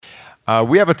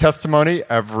We have a testimony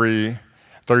every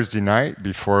Thursday night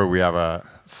before we have a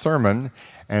sermon,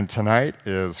 and tonight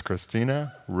is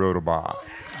Christina Rodabaugh,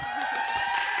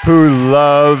 who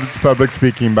loves public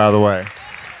speaking, by the way.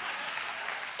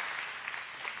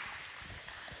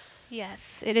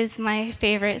 Yes, it is my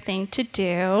favorite thing to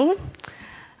do.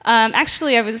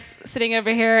 Actually, I was sitting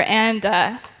over here, and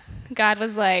God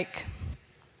was like,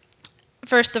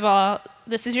 first of all,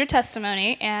 this is your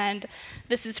testimony, and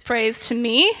this is praise to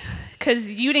me,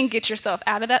 because you didn't get yourself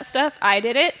out of that stuff. I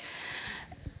did it.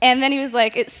 And then he was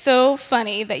like, it's so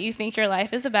funny that you think your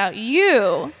life is about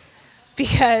you,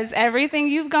 because everything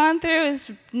you've gone through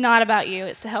is not about you.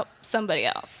 It's to help somebody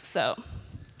else. So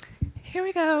here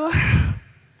we go.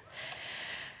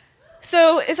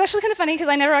 So it's actually kind of funny, because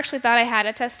I never actually thought I had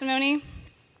a testimony.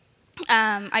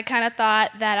 I kind of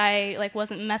thought that I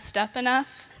wasn't messed up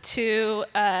enough to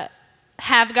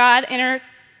have God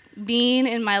intervene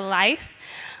in my life.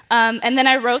 And then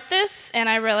I wrote this, and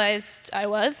I realized I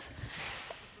was.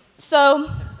 So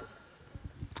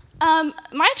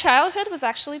my childhood was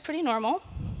actually pretty normal.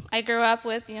 I grew up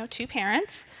with, 2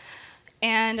 parents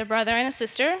and a brother and a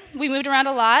sister. We moved around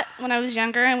a lot when I was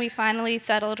younger, and we finally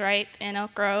settled right in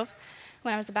Elk Grove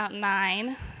when I was about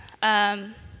 9.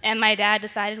 And my dad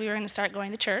decided we were going to start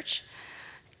going to church.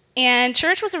 And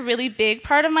church was a really big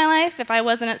part of my life. If I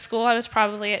wasn't at school, I was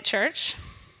probably at church.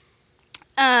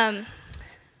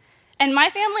 And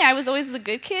my family, I was always the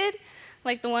good kid,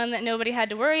 like the one that nobody had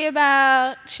to worry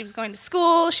about. She was going to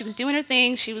school, she was doing her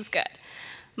thing, she was good.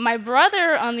 My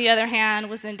brother, on the other hand,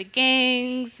 was into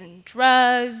gangs and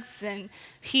drugs, and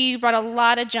he brought a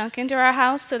lot of junk into our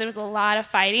house, so there was a lot of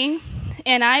fighting.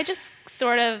 And I just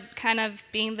sort of, kind of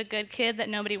being the good kid that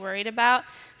nobody worried about,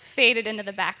 faded into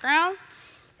the background.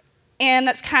 And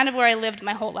that's kind of where I lived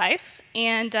my whole life,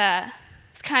 and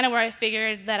it's kind of where I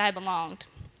figured that I belonged.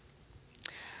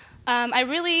 I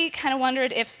really kind of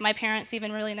wondered if my parents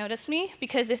even really noticed me,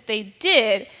 because if they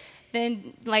did,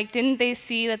 then didn't they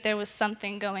see that there was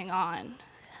something going on?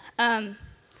 When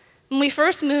we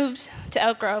first moved to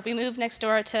Elk Grove, we moved next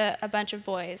door to a bunch of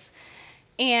boys,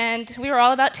 and we were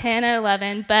all about 10 or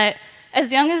 11, but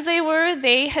as young as they were,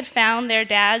 they had found their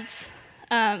dad's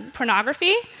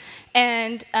pornography,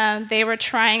 and they were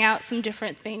trying out some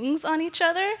different things on each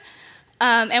other.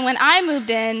 And when I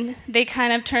moved in, they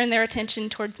kind of turned their attention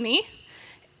towards me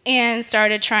and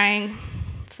started trying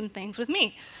some things with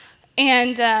me.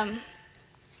 And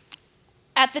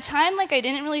at the time, I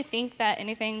didn't really think that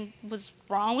anything was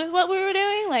wrong with what we were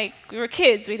doing. We were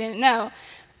kids, we didn't know.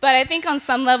 But I think on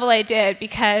some level I did,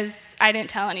 because I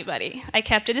didn't tell anybody. I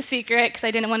kept it a secret because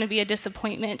I didn't want to be a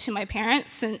disappointment to my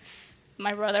parents, since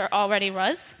my brother already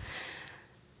was.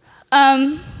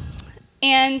 And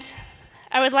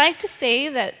I would like to say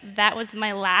that that was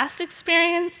my last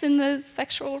experience in the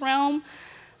sexual realm,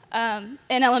 in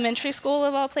elementary school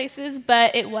of all places,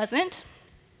 but it wasn't.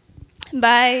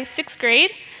 By 6th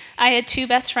grade, I had 2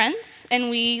 best friends, and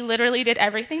we literally did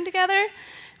everything together,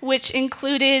 which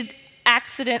included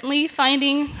accidentally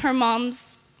finding her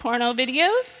mom's porno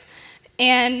videos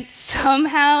and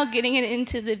somehow getting it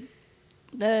into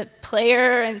the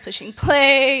player and pushing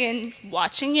play and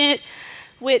watching it,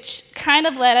 which kind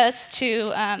of led us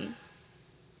to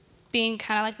being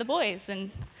kind of like the boys and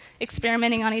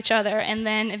experimenting on each other, and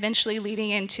then eventually leading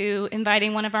into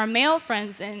inviting one of our male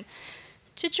friends in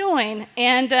to join.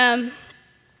 And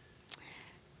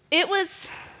it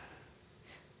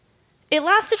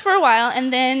lasted for a while,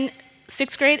 and then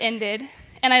 6th grade ended,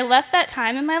 and I left that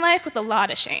time in my life with a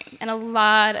lot of shame and a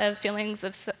lot of feelings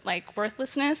of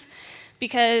worthlessness,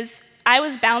 because I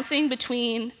was bouncing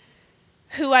between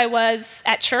who I was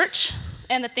at church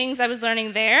and the things I was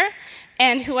learning there,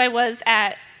 and who I was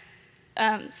at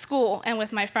school and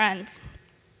with my friends.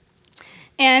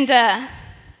 And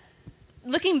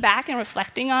looking back and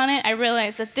reflecting on it, I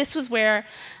realized that this was where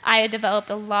I had developed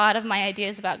a lot of my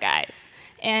ideas about guys,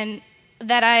 and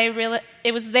that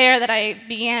it was there that I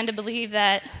began to believe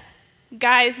that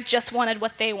guys just wanted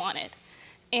what they wanted,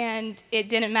 and it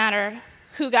didn't matter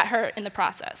who got hurt in the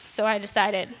process. So I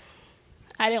decided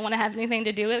I didn't want to have anything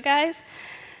to do with guys.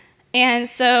 And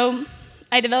so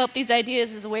I developed these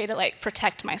ideas as a way to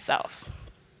protect myself.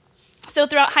 So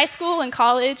throughout high school and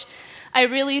college, I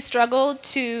really struggled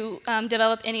to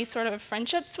develop any sort of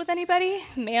friendships with anybody,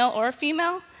 male or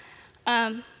female.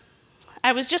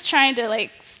 I was just trying to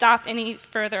stop any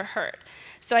further hurt.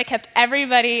 So I kept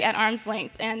everybody at arm's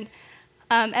length, and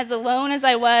as alone as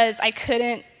I was, I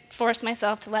couldn't force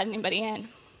myself to let anybody in.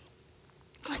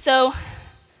 So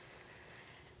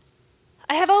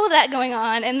I have all of that going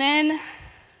on, and then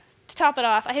to top it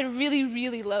off, I had really,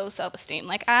 really low self-esteem.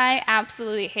 I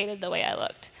absolutely hated the way I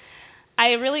looked.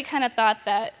 I really kind of thought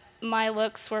that my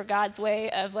looks were God's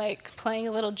way of like playing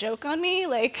a little joke on me.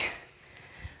 Like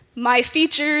my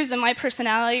features and my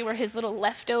personality were his little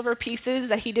leftover pieces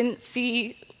that he didn't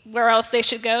see where else they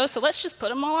should go. So let's just put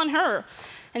them all on her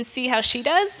and see how she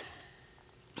does.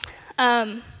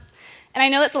 And I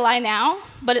know that's a lie now,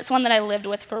 but it's one that I lived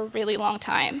with for a really long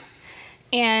time.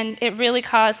 And it really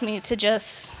caused me to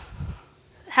just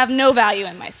have no value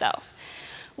in myself,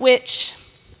 which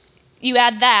you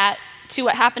add that to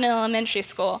what happened in elementary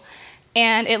school,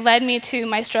 and it led me to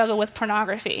my struggle with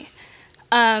pornography.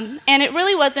 And it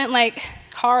really wasn't like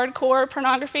hardcore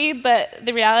pornography, but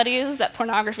the reality is that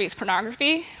pornography is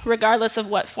pornography, regardless of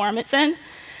what form it's in.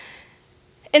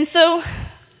 And so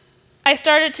I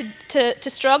started to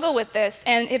struggle with this,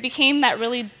 and it became that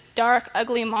really dark,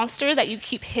 ugly monster that you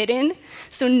keep hidden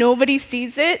so nobody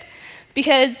sees it.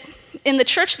 Because in the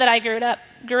church that I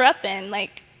grew up in,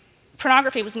 like,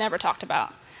 pornography was never talked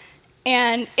about.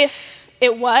 And if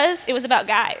it was about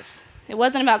guys. It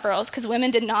wasn't about girls, because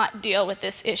women did not deal with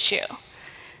this issue.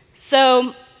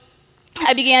 So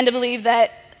I began to believe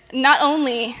that not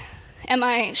only am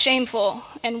I shameful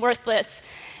and worthless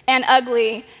and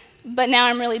ugly, but now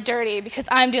I'm really dirty because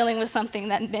I'm dealing with something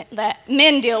that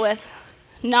men deal with,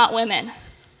 not women.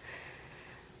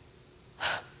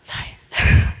 Sorry.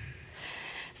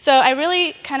 So I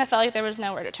really kind of felt like there was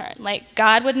nowhere to turn. Like,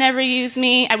 God would never use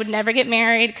me. I would never get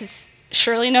married because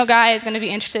surely no guy is going to be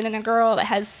interested in a girl that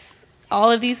has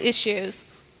all of these issues.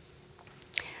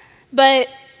 But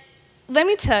let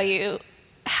me tell you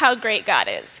how great God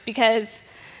is, because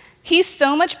he's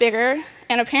so much bigger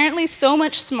and apparently so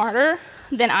much smarter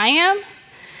than I am.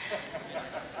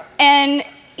 And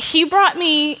he brought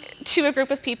me to a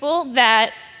group of people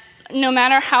that no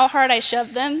matter how hard I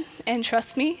shoved them, and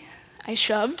trust me, I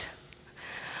shoved,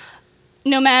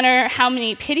 no matter how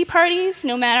many pity parties,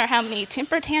 no matter how many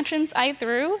temper tantrums I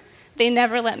threw, they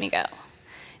never let me go.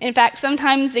 In fact,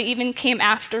 sometimes they even came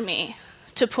after me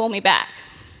to pull me back.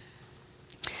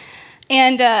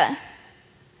 And there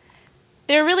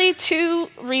are really two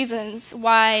reasons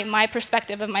why my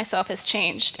perspective of myself has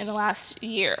changed in the last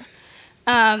year.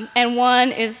 And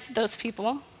one is those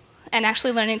people, and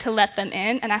actually learning to let them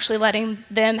in, and actually letting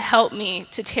them help me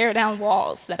to tear down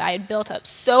walls that I had built up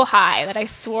so high that I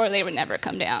swore they would never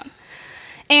come down.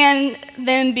 And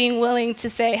them being willing to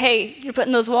say, hey, you're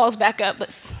putting those walls back up,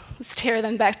 let's tear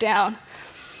them back down.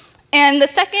 And the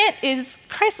second is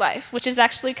Christ Life, which is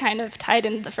actually kind of tied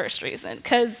into the first reason,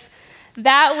 because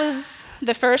that was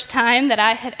the first time that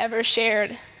I had ever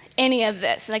shared any of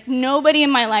this. Like, nobody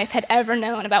in my life had ever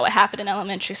known about what happened in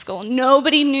elementary school.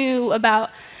 Nobody knew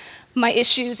about my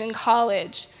issues in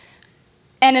college.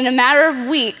 And in a matter of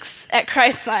weeks at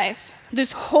Christ Life,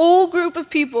 this whole group of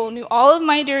people knew all of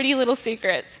my dirty little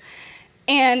secrets.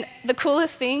 And the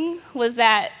coolest thing was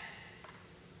that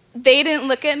they didn't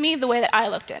look at me the way that I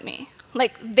looked at me.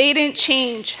 Like, they didn't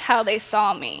change how they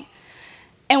saw me.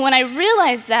 And when I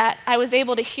realized that, I was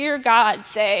able to hear God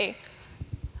say,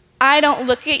 I don't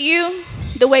look at you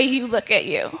the way you look at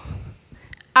you.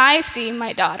 I see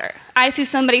my daughter. I see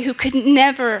somebody who could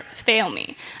never fail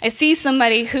me. I see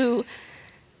somebody who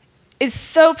is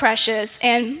so precious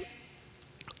and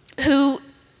who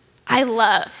I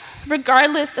love,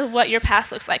 regardless of what your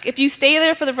past looks like. If you stay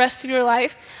there for the rest of your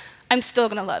life, I'm still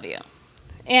going to love you.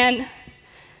 And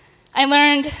I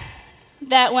learned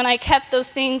that when I kept those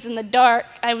things in the dark,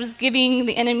 I was giving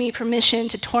the enemy permission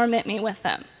to torment me with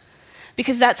them,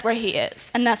 because that's where he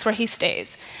is, and that's where he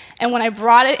stays. And when I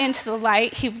brought it into the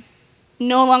light, he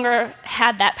no longer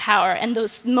had that power, and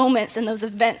those moments and those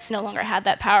events no longer had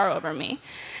that power over me.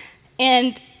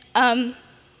 And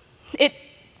it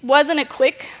wasn't a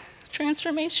quick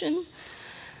transformation,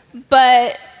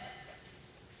 but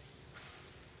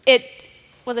it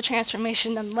was a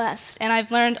transformation nonetheless. And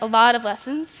I've learned a lot of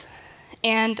lessons,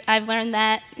 and I've learned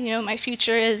that, my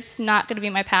future is not going to be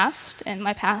my past, and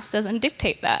my past doesn't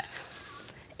dictate that.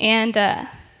 And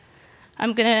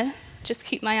I'm going to just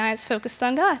keep my eyes focused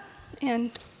on God.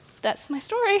 And that's my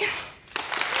story.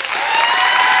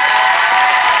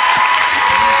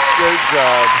 Good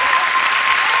job.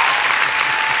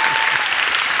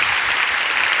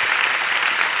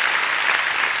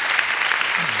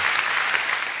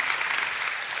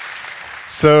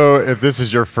 So if this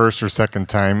is your first or second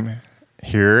time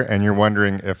here and you're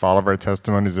wondering if all of our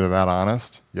testimonies are that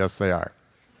honest, yes, they are.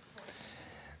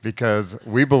 Because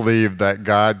we believe that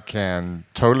God can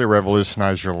totally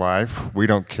revolutionize your life. We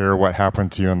don't care what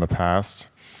happened to you in the past,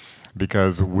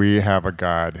 because we have a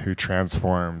God who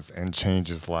transforms and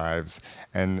changes lives.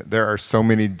 And there are so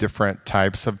many different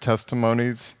types of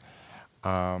testimonies.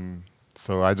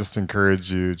 So I just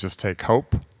encourage you, just take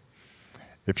hope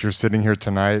If you're sitting here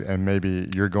tonight and maybe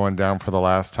you're going down for the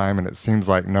last time and it seems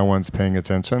like no one's paying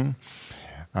attention,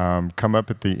 come up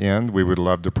at the end. We would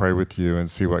love to pray with you and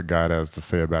see what God has to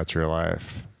say about your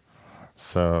life.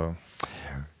 So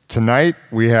tonight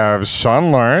we have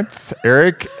Sean Lawrence.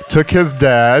 Eric took his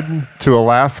dad to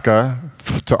Alaska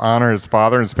to honor his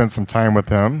father and spend some time with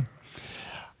him.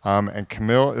 And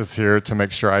Camille is here to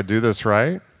make sure I do this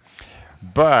right.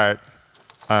 But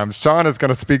Sean is going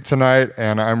to speak tonight,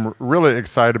 and I'm really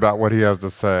excited about what he has to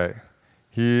say.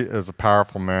 He is a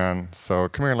powerful man. So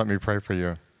come here and let me pray for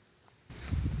you.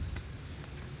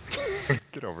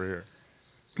 Get over here.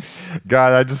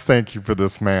 God, I just thank you for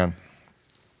this man,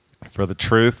 for the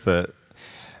truth that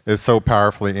is so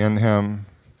powerfully in him,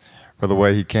 for the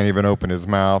way he can't even open his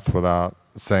mouth without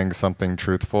saying something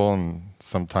truthful and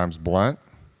sometimes blunt.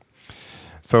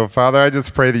 So, Father, I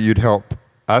just pray that you'd help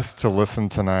us to listen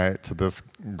tonight to this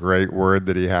great word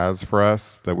that he has for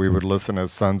us, that we would listen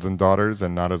as sons and daughters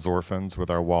and not as orphans with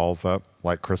our walls up,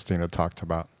 like Christina talked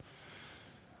about.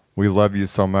 We love you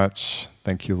so much.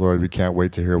 Thank you, Lord. We can't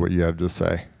wait to hear what you have to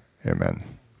say. Amen.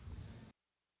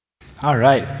 All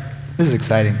right. This is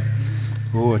exciting.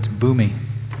 Oh, it's boomy.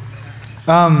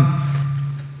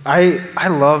 I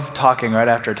love talking right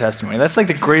after a testimony. That's like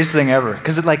the greatest thing ever,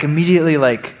 because it like immediately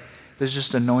like there's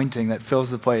just anointing that fills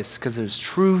the place, because there's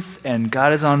truth and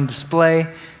God is on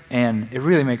display, and it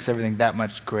really makes everything that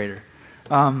much greater.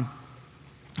 And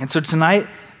so tonight,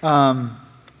 I'm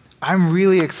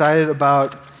really excited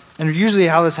about, and usually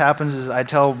how this happens is I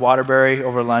tell Waterbury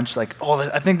over lunch, like, oh,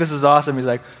 I think this is awesome. He's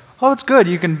like, oh, it's good.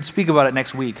 You can speak about it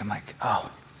next week. I'm like,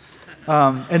 oh.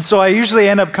 And so I usually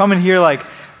end up coming here like,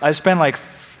 I spend like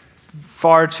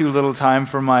far too little time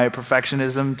for my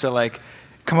perfectionism to like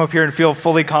come up here and feel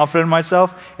fully confident in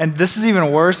myself. And this is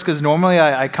even worse because normally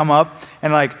I come up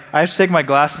and like I have to take my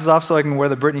glasses off so I can wear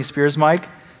the Britney Spears mic.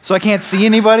 So I can't see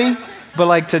anybody. But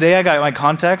like today I got my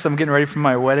contacts. I'm getting ready for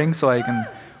my wedding so I can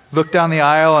look down the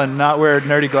aisle and not wear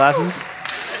nerdy glasses.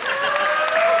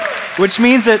 Which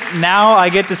means that now I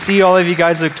get to see all of you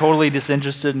guys look totally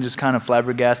disinterested and just kind of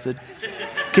flabbergasted.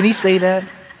 Can he say that?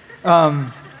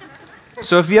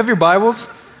 So if you have your Bibles,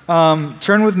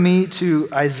 turn with me to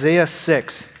Isaiah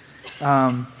 6.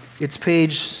 It's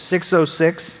page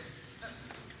 606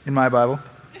 in my Bible.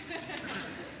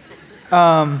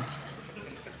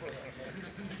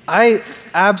 I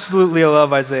absolutely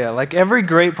love Isaiah. Like every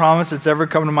great promise that's ever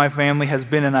come to my family has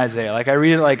been in Isaiah. Like I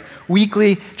read it like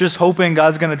weekly, just hoping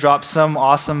God's going to drop some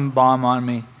awesome bomb on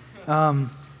me. And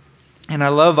I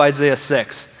love Isaiah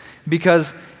 6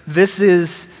 because this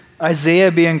is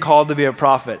Isaiah being called to be a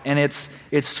prophet, and it's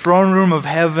throne room of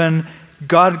heaven,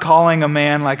 God calling a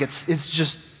man. Like it's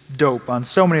just dope on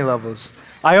so many levels.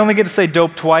 I only get to say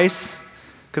dope twice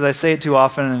because I say it too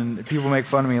often and people make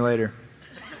fun of me later.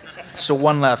 So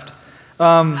one left.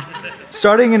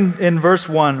 Starting in verse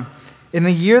 1, in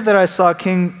the year that I saw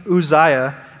King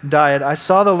Uzziah died, I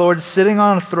saw the Lord sitting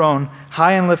on a throne,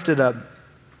 high and lifted up,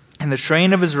 and the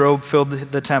train of his robe filled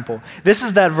the temple. This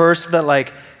is that verse that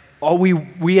like,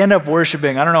 we end up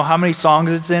worshiping. I don't know how many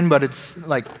songs it's in, but it's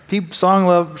like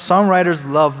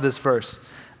songwriters love this verse.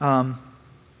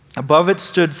 Above it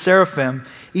stood seraphim.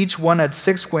 Each one had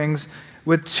 6 wings.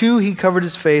 With 2 he covered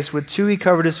his face, with 2 he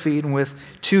covered his feet, and with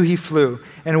 2 he flew.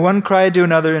 And one cried to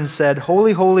another and said,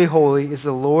 Holy, holy, holy is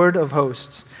the Lord of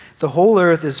hosts. The whole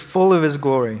earth is full of his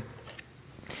glory.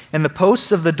 And the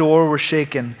posts of the door were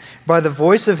shaken by the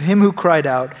voice of him who cried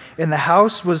out, and the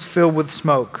house was filled with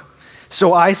smoke.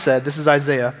 So I said, this is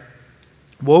Isaiah,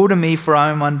 woe to me, for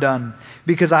I am undone,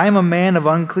 because I am a man of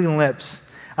unclean lips.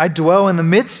 I dwell in the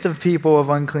midst of people of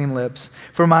unclean lips,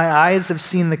 for my eyes have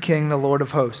seen the King, the Lord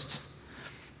of hosts.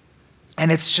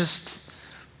 And it's just,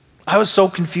 I was so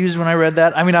confused when I read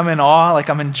that. I mean, I'm in awe, like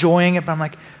I'm enjoying it, but I'm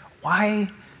like, why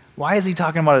is he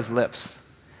talking about his lips?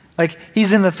 Like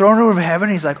he's in the throne room of heaven,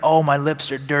 and he's like, oh, my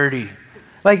lips are dirty.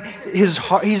 Like his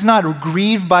heart, he's not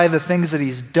grieved by the things that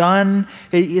he's done.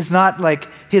 He's not like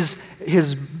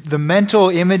the mental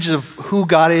image of who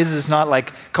God is not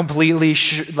like completely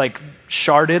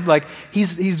sharded. Like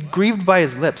he's grieved by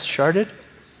his lips. Sharded?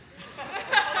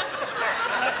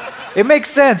 It makes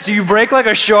sense. You break like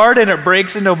a shard and it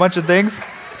breaks into a bunch of things.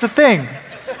 It's a thing.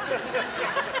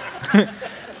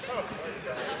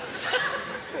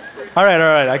 All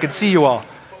right. I can see you all.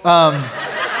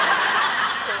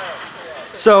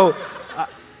 So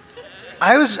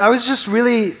I was just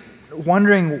really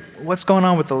wondering what's going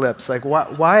on with the lips. Like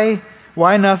why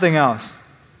nothing else?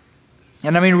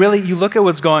 And I mean, really, you look at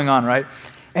what's going on, right?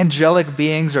 Angelic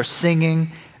beings are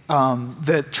singing.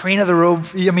 The train of the robe,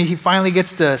 I mean, he finally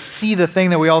gets to see the thing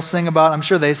that we all sing about. I'm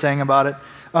sure they sang about it.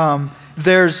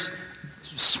 There's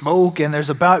smoke and there's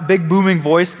a big booming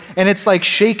voice, and it's like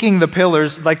shaking the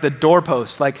pillars, like the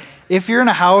doorposts. Like if you're in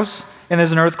a house and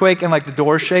there's an earthquake and like the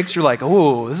door shakes, you're like,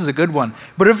 oh, this is a good one.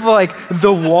 But if like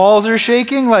the walls are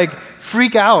shaking, like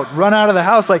freak out, run out of the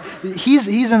house. Like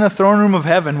he's in the throne room of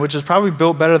heaven, which is probably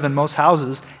built better than most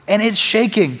houses, and it's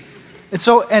shaking. And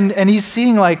so, and he's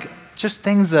seeing like just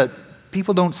things that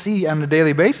people don't see on a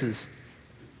daily basis.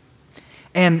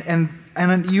 And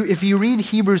if you read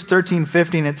Hebrews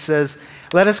 13:15, it says,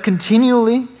 let us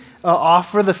continually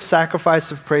offer the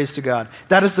sacrifice of praise to God.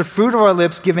 That is the fruit of our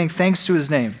lips, giving thanks to his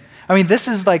name. I mean, this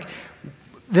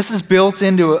is built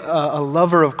into a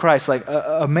lover of Christ, like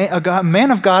a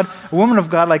man of God, a woman of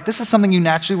God. Like this is something you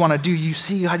naturally want to do. You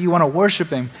see God, you want to worship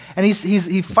him, and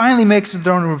he finally makes the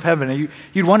throne room of heaven. And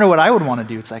you'd wonder what I would want to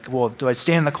do. It's like, well, do I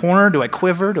stand in the corner? Do I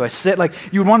quiver? Do I sit? Like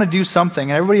you would want to do something,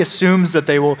 and everybody assumes that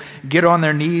they will get on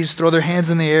their knees, throw their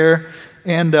hands in the air,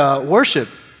 and worship.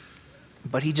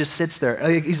 But he just sits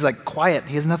there. He's like quiet.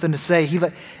 He has nothing to say.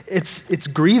 It's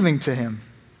grieving to him.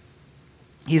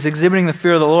 He's exhibiting the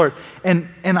fear of the Lord. And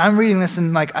I'm reading this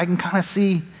and like I can kind of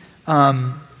see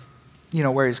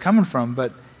where he's coming from.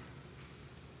 But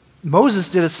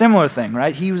Moses did a similar thing,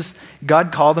 right?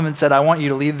 God called him and said, I want you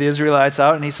to lead the Israelites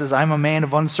out. And he says, I'm a man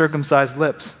of uncircumcised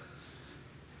lips.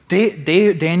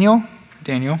 Daniel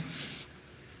did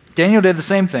the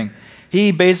same thing.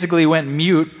 He basically went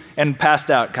mute and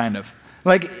passed out, kind of.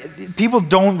 Like, people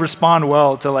don't respond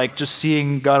well to like just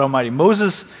seeing God Almighty.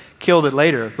 Moses killed it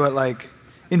later, but like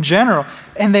in general,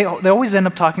 and they always end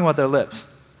up talking about their lips.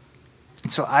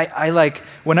 And so I like,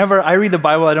 whenever I read the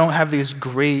Bible, I don't have these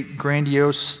great,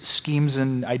 grandiose schemes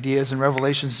and ideas and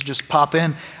revelations just pop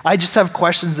in. I just have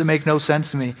questions that make no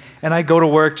sense to me. And I go to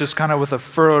work just kind of with a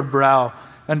furrowed brow.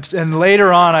 And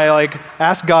later on, I like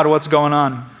ask God what's going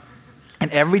on. And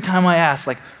every time I ask,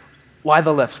 like, why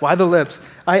the lips? Why the lips?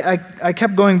 I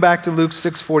kept going back to Luke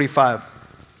 6:45.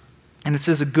 And it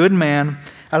says, a good man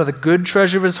out of the good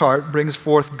treasure of his heart brings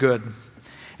forth good.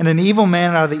 And an evil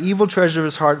man out of the evil treasure of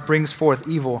his heart brings forth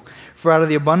evil. For out of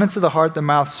the abundance of the heart, the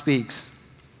mouth speaks.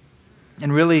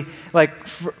 And really, like,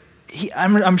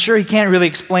 I'm sure he can't really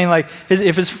explain, like,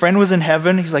 if his friend was in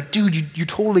heaven, he's like, dude, you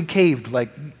totally caved. Like,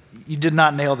 you did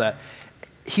not nail that.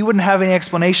 He wouldn't have any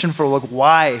explanation for, like,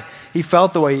 why he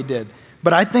felt the way he did.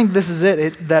 But I think this is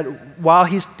it that while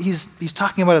he's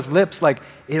talking about his lips, like,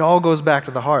 it all goes back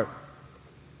to the heart.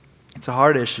 It's a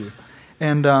heart issue.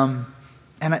 And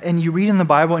you read in the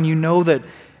Bible and you know that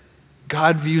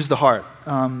God views the heart.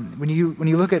 When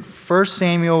you look at 1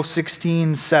 Samuel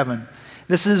 16:7,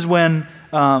 this is when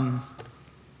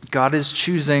God is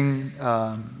choosing,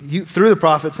 through the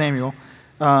prophet Samuel,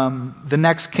 the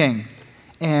next king.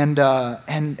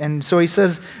 And so he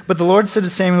says, but the Lord said to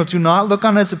Samuel, do not look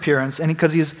on his appearance, and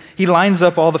because he lines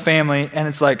up all the family, and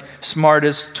it's like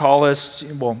smartest, tallest,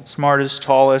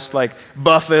 like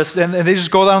buffest, and they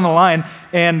just go down the line,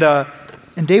 and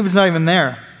David's not even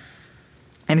there.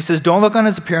 And he says, don't look on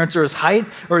his appearance or his height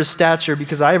or his stature,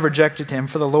 because I have rejected him.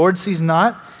 For the Lord sees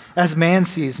not as man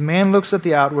sees. Man looks at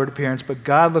the outward appearance, but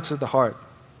God looks at the heart.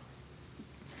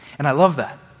 And I love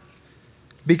that,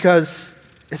 because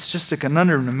it's just a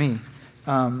conundrum to me.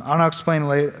 I'll explain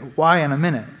why in a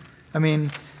minute. I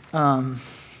mean,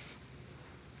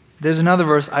 there's another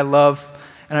verse I love,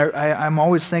 and I'm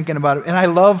always thinking about it. And I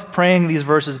love praying these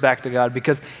verses back to God,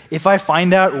 because if I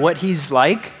find out what he's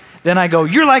like, then I go,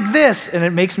 you're like this, and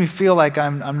it makes me feel like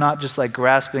I'm not just like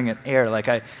grasping at air, like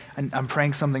I'm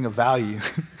praying something of value.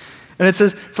 And it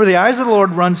says, for the eyes of the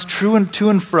Lord runs to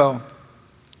and fro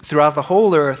throughout the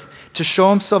whole earth, to show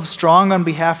himself strong on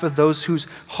behalf of those whose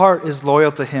heart is loyal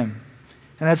to him.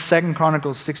 And that's 2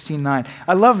 Chronicles 16:9.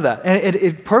 I love that. And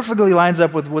it perfectly lines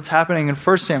up with what's happening in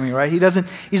 1 Samuel, right?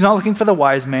 He's not looking for the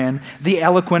wise man, the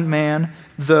eloquent man,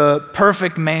 the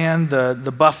perfect man,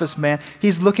 the buffest man.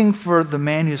 He's looking for the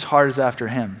man whose heart is after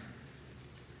him.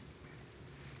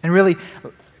 And really,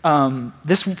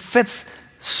 this fits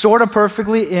sort of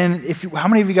perfectly in, how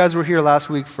many of you guys were here last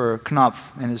week for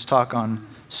Knopf and his talk on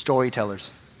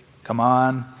storytellers? Come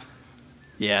on.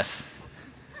 Yes.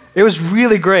 It was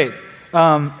really great.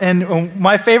 And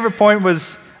my favorite point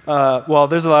was,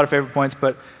 there's a lot of favorite points,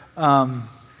 but I'm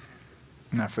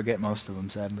going to forget most of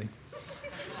them, sadly.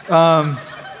 I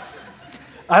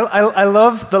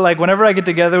love the, like, whenever I get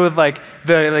together with, like,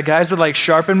 the guys that, like,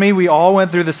 sharpen me, we all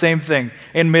went through the same thing.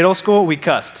 In middle school, we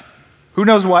cussed. Who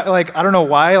knows why? Like, I don't know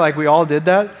why, like, we all did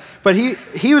that. But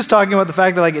he was talking about the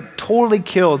fact that, like, it totally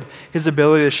killed his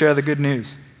ability to share the good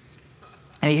news.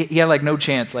 And he had, like, no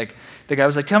chance. Like, the guy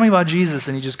was like, tell me about Jesus.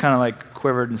 And he just kind of, like,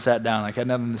 quivered and sat down, like, had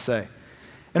nothing to say.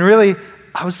 And really,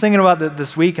 I was thinking about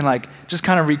this week and, like, just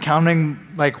kind of recounting,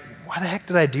 like, why the heck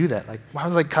did I do that? Like, why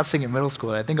was I cussing in middle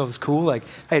school? Did I think I was cool? Like,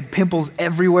 I had pimples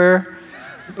everywhere.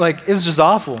 Like, it was just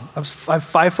awful. I'm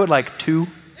 5'2".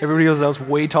 Everybody else was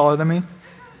way taller than me.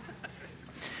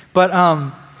 But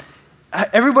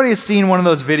everybody has seen one of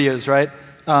those videos, right?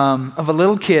 Of a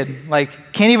little kid,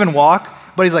 like, can't even walk,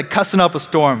 but he's like cussing up a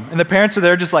storm. And the parents are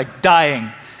there just like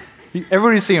dying.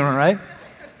 Everybody's seen one, right?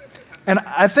 And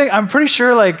I'm pretty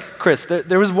sure, like, Chris,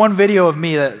 there was one video of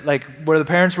me that, like, where the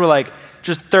parents were, like,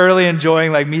 just thoroughly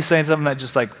enjoying, like, me saying something that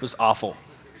just, like, was awful.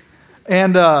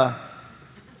 And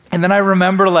then I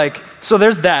remember, like, so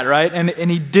there's that, right? And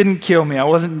he didn't kill me. I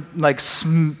wasn't, like,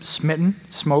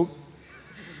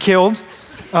 killed.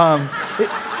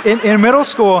 In middle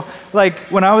school, like,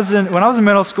 when I was in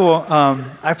middle school,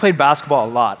 I played basketball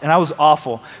a lot, and I was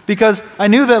awful because I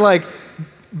knew that, like,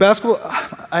 basketball,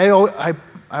 I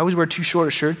always wear too short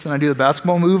of shirts, and I do the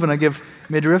basketball move, and I give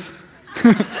midriff.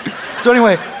 So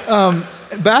anyway,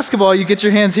 basketball, you get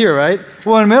your hands here, right?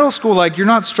 Well, in middle school, like, you're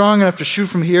not strong enough to shoot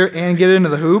from here and get into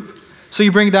the hoop, so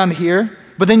you bring it down to here,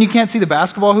 but then you can't see the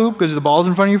basketball hoop because the ball's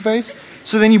in front of your face,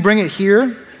 so then you bring it here,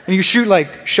 and you shoot,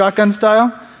 like, shotgun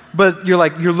style, but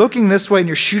you're looking this way, and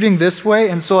you're shooting this way,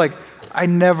 and so, like, I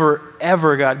never,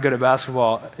 ever got good at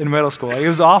basketball in middle school. Like, it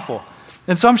was awful.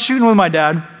 And so I'm shooting with my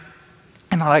dad,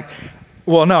 and I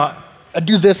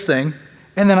do this thing,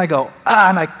 and then I go,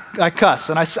 and I cuss,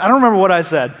 and I don't remember what I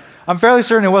said. I'm fairly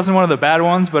certain it wasn't one of the bad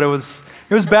ones, but it was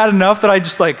bad enough that I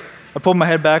just, like, I pulled my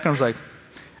head back, and I was like,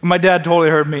 and my dad totally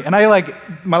heard me, and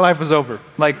my life was over.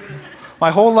 Like,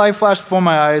 my whole life flashed before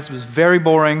my eyes. It was very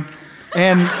boring,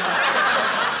 and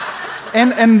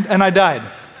I died.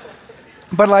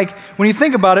 But, like, when you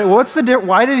think about it,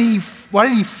 why did he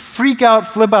freak out,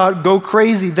 flip out, go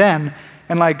crazy then,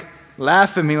 and, like,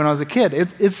 laugh at me when I was a kid?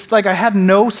 It's like I had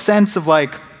no sense of,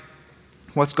 like,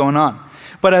 what's going on.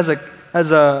 But as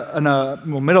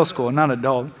middle school, not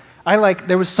adult,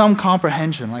 there was some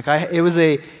comprehension. Like, it was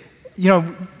an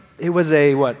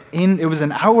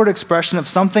outward expression of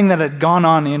something that had gone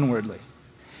on inwardly.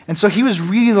 And so he was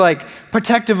really, like,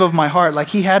 protective of my heart. Like,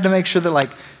 he had to make sure that, like,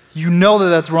 that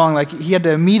that's wrong. Like, he had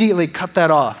to immediately cut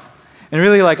that off. And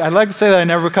really, like, I'd like to say that I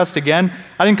never cussed again.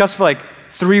 I didn't cuss for, like,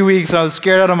 3 weeks, and I was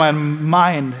scared out of my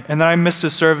mind. And then I missed a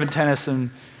serve in tennis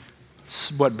and,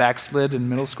 backslid in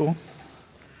middle school?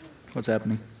 What's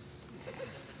happening?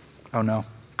 Oh, no.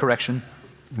 Correction?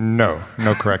 No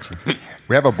correction.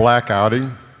 We have a black Audi,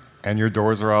 and your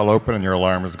doors are all open, and your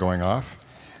alarm is going off.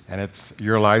 And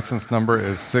your license number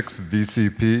is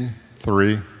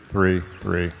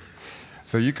 6VCP333.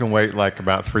 So you can wait, like,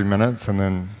 about 3 minutes, and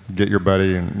then get your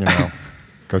buddy and,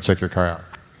 go check your car out.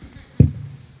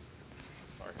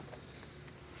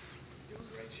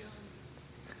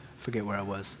 Forget where I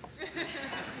was.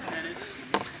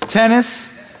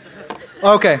 Tennis.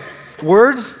 Okay.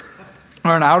 Words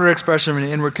are an outer expression of an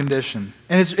inward condition.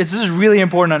 And this is really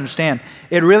important to understand.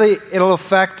 It'll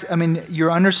affect,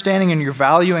 your understanding and your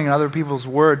valuing other people's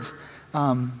words.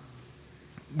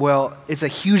 It's a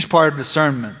huge part of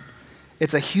discernment.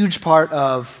 It's a huge part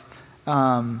of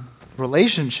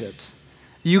relationships.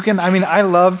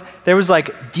 There was,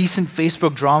 like, decent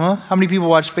Facebook drama. How many people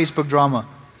watch Facebook drama?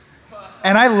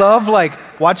 And I love, like,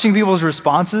 watching people's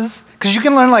responses, because you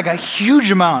can learn, like, a huge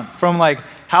amount from, like,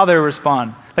 how they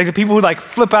respond. Like, the people who, like,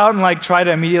 flip out and, like, try to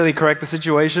immediately correct the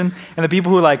situation, and the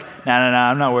people who are like, no,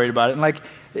 I'm not worried about it. And, like,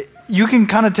 you can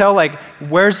kind of tell, like,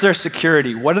 where's their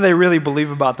security? What do they really believe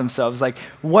about themselves? Like,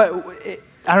 I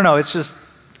don't know, it's just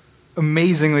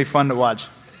amazingly fun to watch.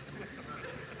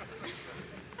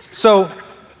 So,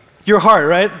 your heart,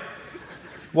 right?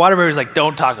 Waterbury's like,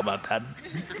 don't talk about that.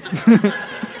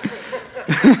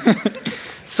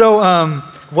 So,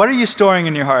 what are you storing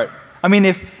in your heart?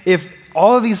 If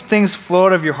all of these things flow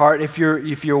out of your heart, if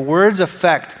your words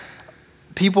affect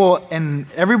people and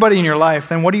everybody in your life,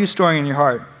 then what are you storing in your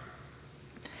heart?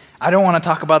 I don't want to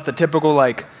talk about the typical,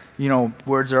 like,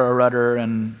 words are a rudder,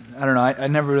 and I don't know, I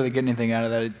never really get anything out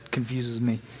of that. It confuses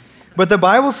me. But the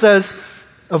Bible says,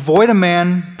 avoid a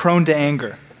man prone to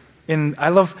anger. And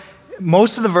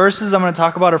most of the verses I'm going to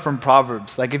talk about are from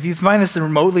Proverbs. Like, if you find this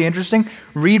remotely interesting,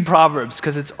 read Proverbs,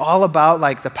 because it's all about,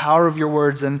 like, the power of your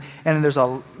words, and there's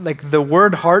the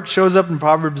word heart shows up in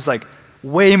Proverbs, like,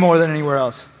 way more than anywhere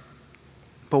else.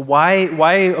 But why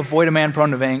avoid a man prone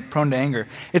to anger?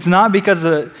 It's not because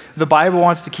the Bible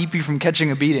wants to keep you from catching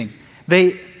a beating.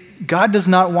 God does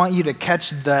not want you to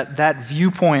catch that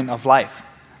viewpoint of life.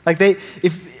 Like,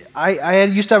 I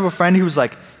used to have a friend who was,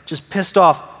 like, just pissed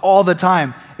off all the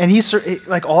time. And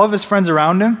like, all of his friends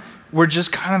around him were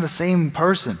just kind of the same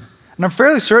person. And I'm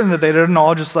fairly certain that they didn't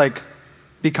all just, like,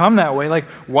 become that way. Like,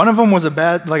 one of them was a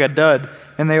dud,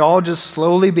 and they all just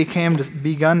slowly begun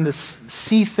to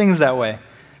see things that way.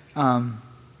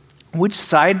 Which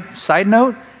side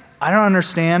note, I don't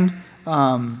understand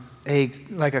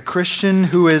a Christian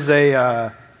who is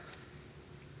a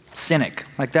cynic.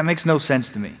 Like, that makes no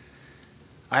sense to me.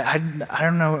 I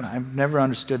don't know. I've never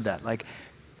understood that. Like,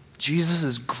 Jesus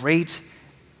is great.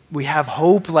 We have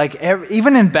hope. Like,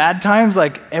 even in bad times,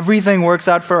 like, everything works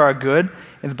out for our good.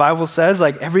 And the Bible says,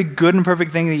 like, every good and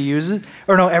perfect thing that he uses,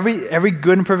 every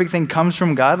good and perfect thing comes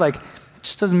from God. Like, it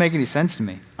just doesn't make any sense to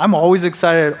me. I'm always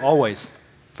excited, always,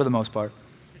 for the most part.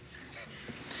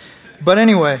 But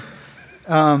anyway,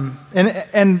 and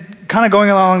kind of going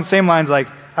along the same lines, like,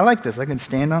 I like this. I can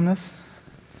stand on this.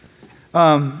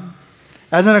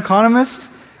 As an economist,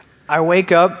 I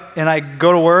wake up and I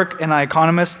go to work and I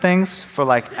economist things for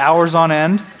like hours on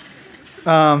end.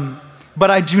 But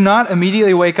I do not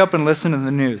immediately wake up and listen to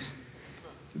the news,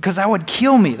 because that would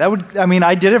kill me.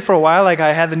 I did it for a while. Like,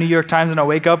 I had the New York Times and I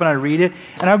wake up and I read it,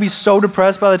 and I would be so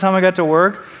depressed by the time I got to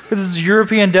work. This is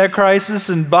European debt crisis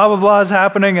and blah, blah, blah is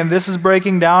happening, and this is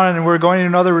breaking down and we're going into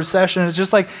another recession. It's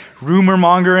just like rumor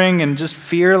mongering and just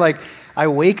fear. Like, I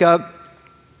wake up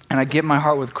and I get my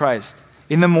heart with Christ.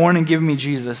 In the morning, give me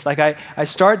Jesus. Like, I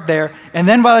start there, and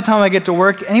then by the time I get to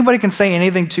work, anybody can say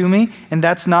anything to me, and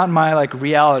that's not my, like,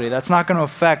 reality. That's not going to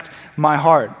affect my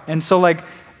heart. And so, like,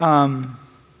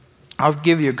 I'll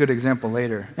give you a good example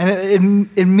later. And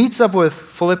it meets up with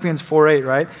Philippians 4:8,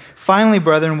 right? Finally,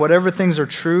 brethren, whatever things are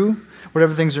true,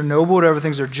 whatever things are noble, whatever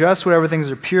things are just, whatever things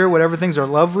are pure, whatever things are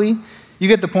lovely, you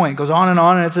get the point. It goes on,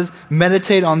 and it says,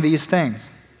 meditate on these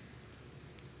things.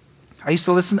 I used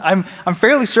to listen. I'm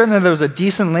fairly certain that there was a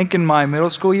decent link in my middle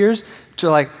school years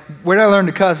to, like, where did I learn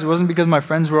to cuss? It wasn't because my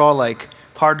friends were all, like,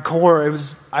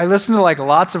 hardcore. I listened to, like,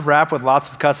 lots of rap with lots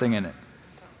of cussing in it.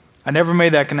 I never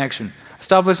made that connection. I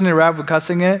stopped listening to rap with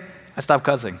cussing in it. I stopped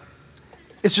cussing.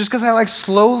 It's just because I, like,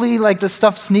 slowly, like, this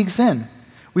stuff sneaks in.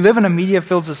 We live in a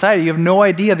media-filled society. You have no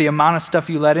idea the amount of stuff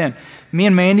you let in. Me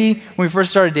and Mandy, when we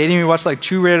first started dating, we watched, like,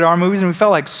 2 rated R movies, and we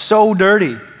felt, like, so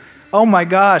dirty. Oh, my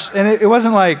gosh. And it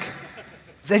wasn't like...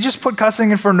 They just put cussing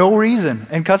in for no reason.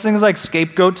 And cussing is like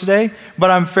scapegoat today,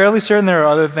 but I'm fairly certain there are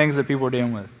other things that people are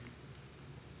dealing with.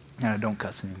 And I don't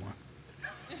cuss anymore.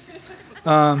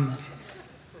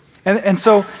 And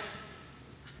so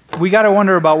we got to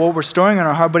wonder about what we're storing in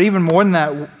our heart, but even more than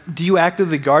that, do you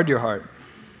actively guard your heart?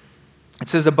 It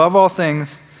says, above all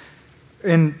things,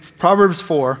 in Proverbs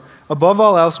 4, above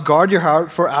all else, guard your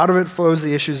heart, for out of it flows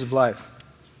the issues of life.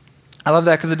 I love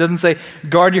that because it doesn't say,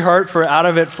 guard your heart, for out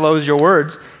of it flows your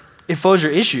words. It flows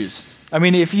your issues. I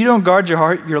mean, if you don't guard your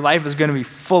heart, your life is going to be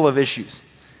full of issues.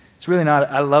 It's really not.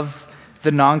 I love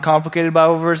the non-complicated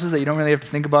Bible verses that you don't really have to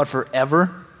think about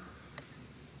forever.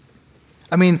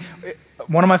 I mean,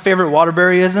 one of my favorite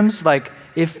Waterbury-isms, like,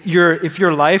 if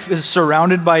your life is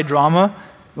surrounded by drama,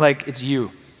 like, it's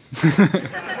you.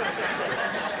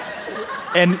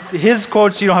 And his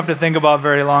quotes you don't have to think about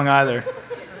very long either.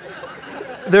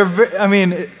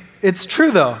 It's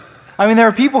true though. I mean, there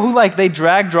are people who, like, they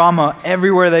drag drama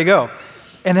everywhere they go.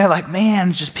 And they're like,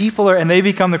 man, just people are, and they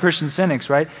become the Christian cynics,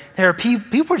 right? There are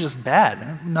people are just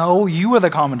bad. No, you are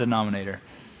the common denominator.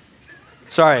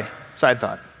 Sorry, side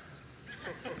thought.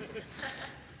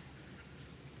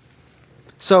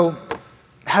 So,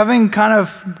 having kind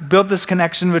of built this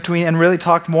connection between, and really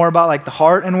talked more about, like, the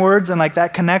heart and words and, like,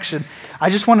 that connection, I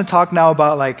just want to talk now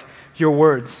about, like, your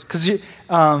words. Because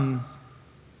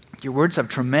your words have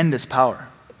tremendous power.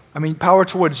 I mean, power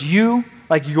towards you,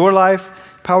 like your life,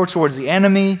 power towards the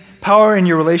enemy, power in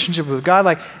your relationship with God.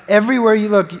 Like, everywhere you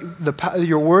look,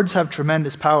 your words have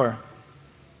tremendous power.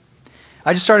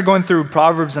 I just started going through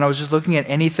Proverbs, and I was just looking at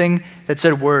anything that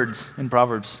said words in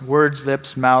Proverbs. Words,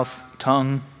 lips, mouth,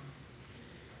 tongue,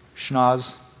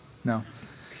 schnoz. No.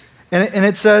 And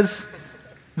it says,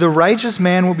 the righteous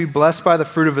man will be blessed by the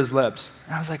fruit of his lips.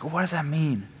 And I was like, what does that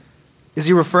mean? Is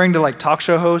he referring to, like, talk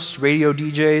show hosts, radio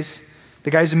DJs,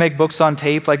 the guys who make books on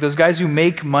tape, like those guys who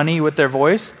make money with their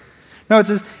voice? No, it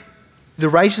says, the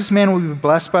righteous man will be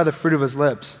blessed by the fruit of his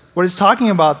lips. What he's talking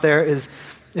about there is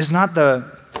not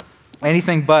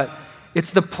anything but,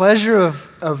 it's the pleasure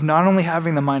of not only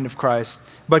having the mind of Christ,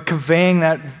 but conveying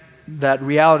that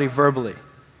reality verbally.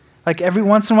 Like, every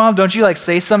once in a while, don't you, like,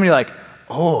 say something, you're like,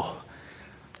 oh,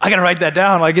 I got to write that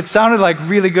down. Like, it sounded like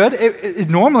really good.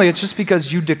 Normally, it's just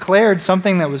because you declared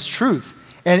something that was truth,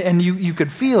 and you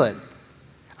could feel it.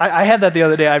 I had that the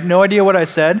other day. I have no idea what I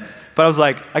said, but I was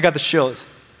like, I got the chills.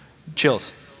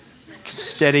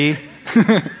 Steady.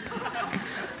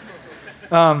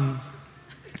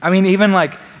 I mean, even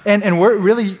like, and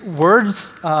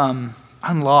words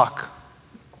unlock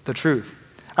the truth.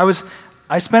 I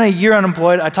I spent a year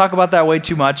unemployed. I talk about that way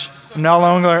too much. I'm no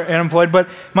longer unemployed. But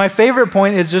my favorite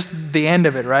point is just the end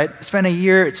of it, right? I spent a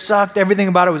year. It sucked. Everything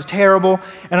about it was terrible.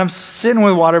 And I'm sitting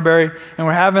with Waterbury, and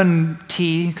we're having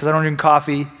tea because I don't drink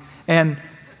coffee. And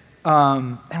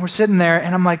we're sitting there,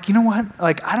 and I'm like, you know what?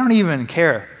 Like, I don't even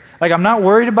care. Like, I'm not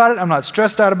worried about it. I'm not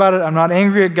stressed out about it. I'm not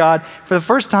angry at God. For the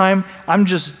first time, I'm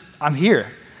here.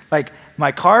 Like,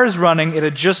 my car is running. It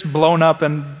had just blown up,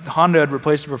 and Honda had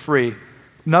replaced it for free.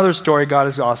 Another story, God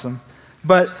is awesome.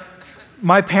 But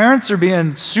my parents are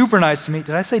being super nice to me.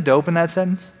 Did I say dope in that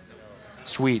sentence?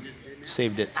 Sweet.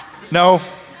 Saved it. No.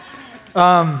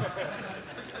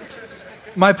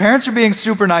 My parents are being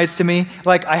super nice to me.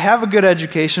 Like, I have a good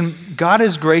education. God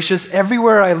is gracious.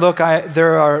 Everywhere I look,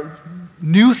 there are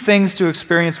new things to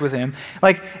experience with him.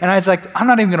 Like, and I was like, I'm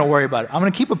not even going to worry about it. I'm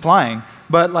going to keep applying,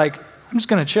 but like, I'm just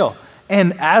going to chill.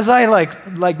 And as I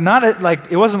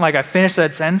it wasn't like I finished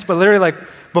that sentence, but literally like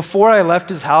before I left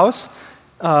his house,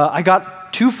 I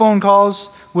got 2 phone calls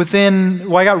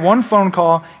I got 1 phone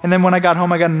call, and then when I got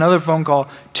home, I got another phone call.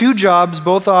 2 jobs,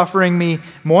 both offering me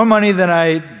more money than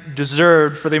I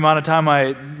deserved for the amount of time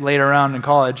I laid around in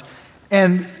college.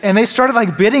 And they started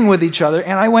like bidding with each other,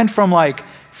 and I went from like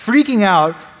freaking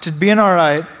out to being all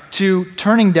right to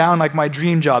turning down like my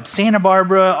dream job. Santa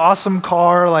Barbara, awesome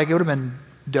car, like it would have been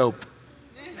dope.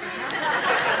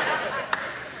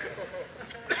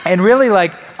 And really,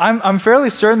 like, I'm fairly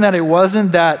certain that it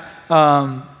wasn't that,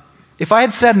 if I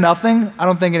had said nothing, I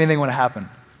don't think anything would have happened.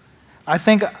 I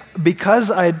think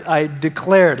because I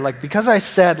declared, like, because I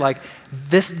said, like,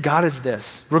 this, God is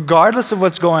this, regardless of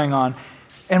what's going on,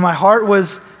 and my heart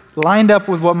was lined up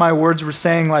with what my words were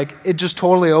saying, like, it just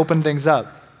totally opened things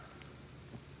up.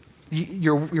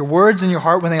 Your words and your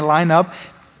heart, when they line up,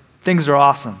 things are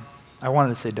awesome. I wanted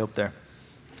to say dope there.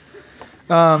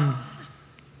 And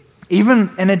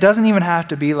it doesn't even have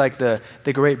to be like the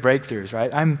great breakthroughs,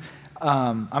 right?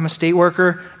 I'm a state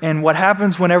worker, and what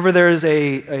happens whenever there's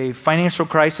a financial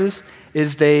crisis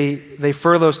is they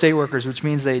furlough state workers, which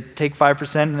means they take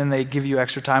 5% and then they give you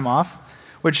extra time off,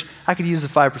 which I could use the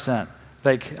 5%.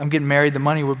 Like, I'm getting married, the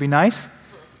money would be nice,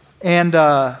 and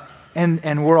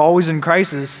we're always in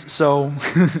crisis, so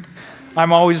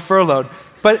I'm always furloughed.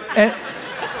 But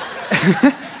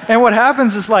and what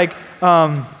happens is like,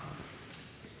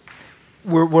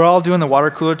 we're all doing the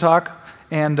water cooler talk,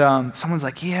 and someone's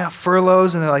like, yeah,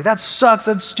 furloughs, and they're like, that sucks,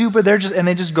 that's stupid, and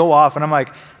they just go off, and I'm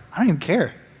like, I don't even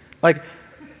care. Like,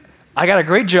 I got a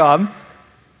great job.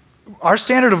 Our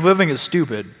standard of living is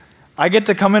stupid. I get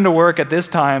to come into work at this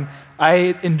time.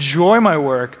 I enjoy my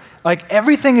work. Like,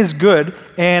 everything is good,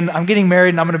 and I'm getting married,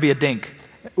 and I'm going to be a dink,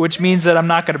 which means that I'm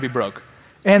not going to be broke.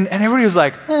 And everybody was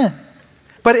like, eh.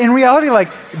 But in reality, like,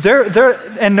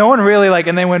 and no one really, like,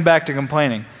 and they went back to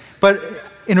complaining. But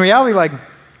in reality, like,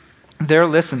 they're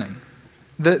listening.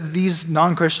 These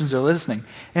non-Christians are listening.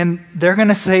 And they're going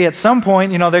to say at some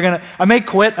point, I may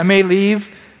quit, I may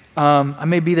leave, I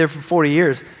may be there for 40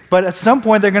 years. But at some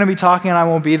point, they're going to be talking and I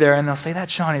won't be there. And they'll say, that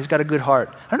Sean, he's got a good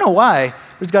heart. I don't know why,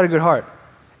 but he's got a good heart.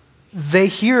 They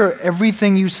hear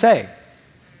everything you say.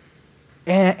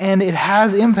 And it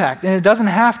has impact. And it doesn't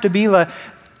have to be like,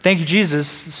 thank you, Jesus,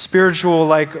 spiritual,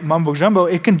 like, mumbo jumbo.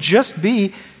 It can just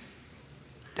be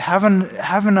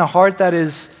having a heart that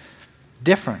is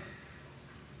different.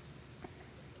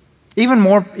 Even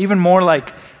more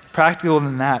like practical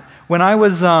than that. When I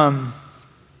was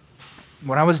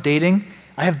dating,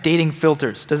 I have dating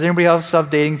filters. Does anybody else have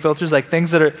dating filters? Like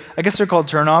things that are, I guess they're called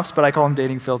turnoffs, but I call them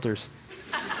dating filters.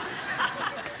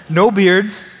 No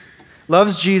beards,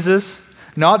 loves Jesus,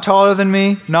 not taller than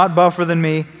me, not buffer than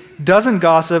me, doesn't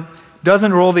gossip,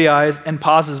 doesn't roll the eyes, and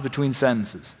pauses between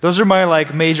sentences. Those are my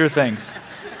like major things.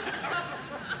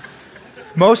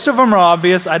 Most of them are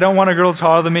obvious. I don't want a girl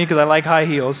taller than me because I like high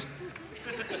heels.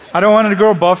 I don't want a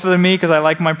girl buffer than me because I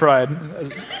like my pride.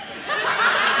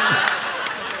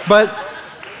 But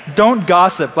don't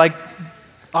gossip. Like,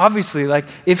 obviously, like,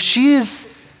 if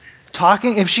she's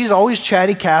talking, if she's always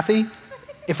chatty Kathy,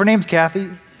 if her name's Kathy,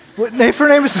 if her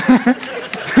name is...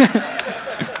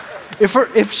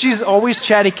 If she's always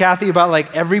chatty Kathy about,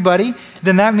 like, everybody,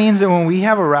 then that means that when we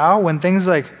have a row, when things,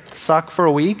 like, suck for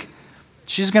a week,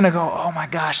 she's going to go, oh my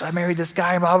gosh, I married this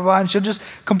guy, blah, blah, blah, and she'll just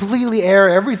completely air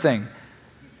everything.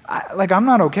 I'm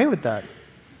not okay with that.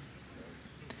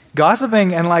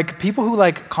 Gossiping and, like, people who,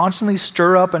 like, constantly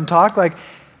stir up and talk, like,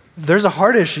 there's a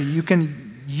heart issue. You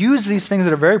can use these things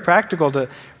that are very practical to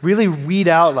really weed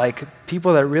out, like,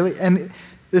 people that really, and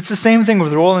it's the same thing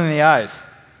with rolling the eyes.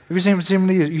 If you see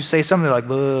somebody, you say something like,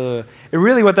 "Ugh." It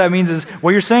really what that means is,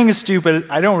 what you're saying is stupid,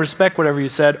 I don't respect whatever you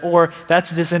said, or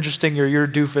that's disinteresting, or you're a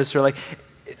doofus, or like,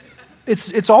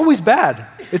 it's always bad.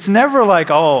 It's never like,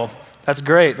 oh, that's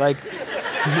great. Like,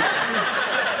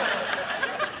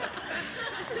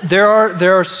 there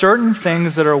are certain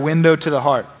things that are a window to the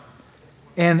heart,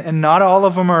 and not all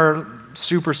of them are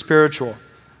super spiritual.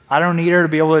 I don't need her to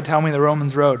be able to tell me the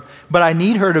Romans road, but I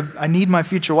need my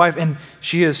future wife, and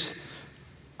she is.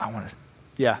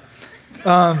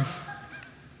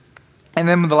 And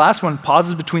then the last one,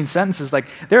 pauses between sentences. Like,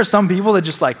 there are some people that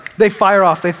just like, they fire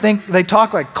off, they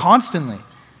talk like constantly.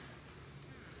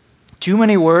 Too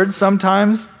many words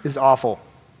sometimes is awful.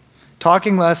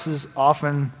 Talking less is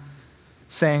often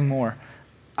saying more.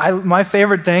 My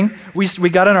favorite thing, we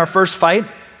got in our first fight,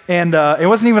 and it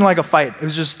wasn't even like a fight. It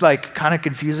was just like kind of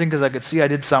confusing because I could see I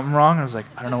did something wrong. I was like,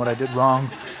 I don't know what I did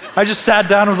wrong. I just sat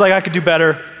down and was like, I could do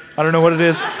better. I don't know what it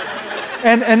is.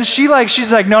 And she's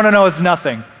like, no, it's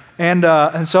nothing. And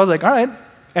so I was like, all right.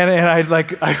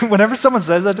 And whenever someone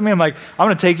says that to me, I'm like, I'm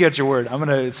going to take you at your word. I'm going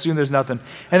to assume there's nothing.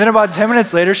 And then about 10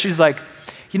 minutes later, she's like,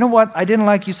 you know what? I didn't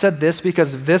like you said this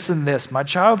because of this and this. My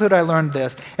childhood, I learned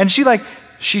this. And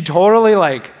she totally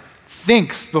like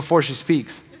thinks before she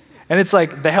speaks. And it's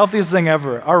like the healthiest thing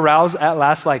ever. Our rows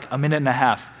last like a minute and a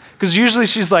half. Because usually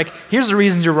she's like, here's the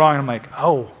reasons you're wrong. And I'm like,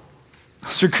 oh,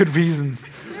 those are good reasons.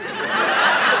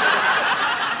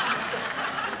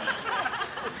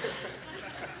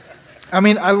 I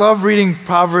mean, I love reading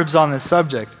Proverbs on this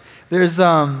subject. There's,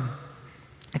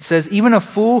 it says, even a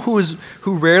fool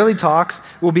who rarely talks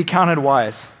will be counted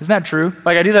wise. Isn't that true?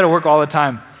 Like, I do that at work all the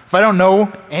time. If I don't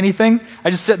know anything, I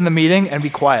just sit in the meeting and be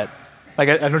quiet. Like,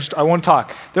 I won't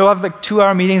talk. They'll have like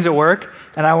 2-hour meetings at work,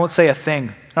 and I won't say a thing.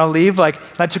 And I'll leave, and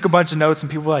I took a bunch of notes, and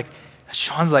people were like,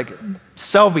 Sean's like,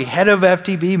 Selvey, head of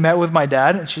FTB, met with my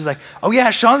dad, and she's like, oh yeah,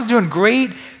 Sean's doing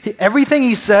great. Everything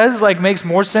he says, like, makes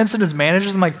more sense than his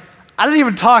managers. I'm like, I didn't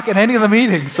even talk in any of the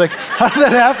meetings. Like, how did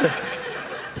that happen?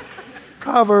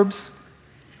 Proverbs.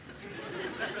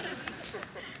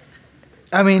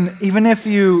 I mean, even if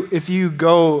you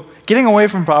go, getting away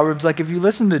from Proverbs, like if you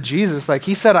listen to Jesus, like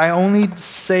he said, I only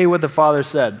say what the Father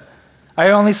said. I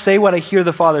only say what I hear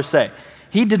the Father say.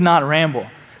 He did not ramble.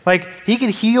 Like, he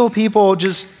could heal people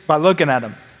just by looking at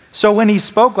them. So when he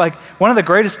spoke, like, one of the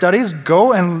greatest studies,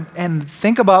 go and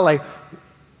think about, like,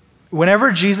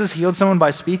 whenever Jesus healed someone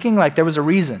by speaking, like, there was a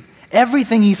reason.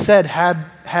 Everything he said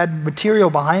had material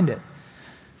behind it.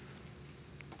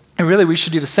 And really, we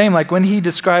should do the same. Like, when he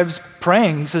describes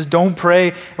praying, he says, don't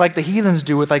pray like the heathens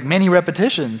do with, like, many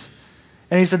repetitions.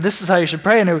 And he said, this is how you should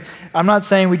pray. And I'm not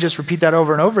saying we just repeat that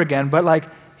over and over again, but, like,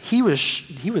 he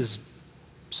was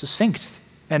succinct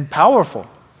and powerful.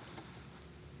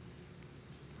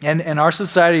 And our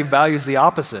society values the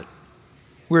opposite.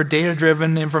 We're a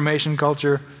data-driven information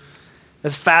culture.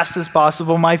 As fast as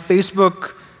possible. My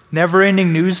Facebook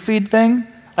never-ending news feed thing,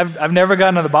 I've never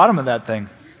gotten to the bottom of that thing.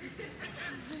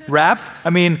 Rap, I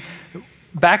mean,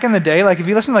 back in the day, like if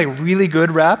you listen to like really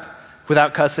good rap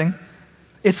without cussing,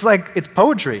 it's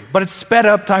poetry, but it's sped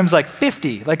up times like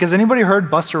 50. Like, has anybody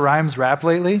heard Busta Rhymes rap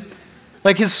lately?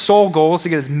 Like, his sole goal is to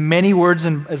get as many words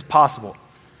in as possible.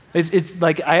 It's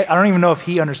like, I don't even know if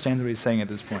he understands what he's saying at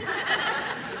this point.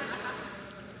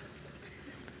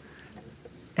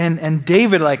 And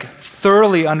David, like,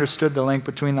 thoroughly understood the link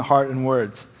between the heart and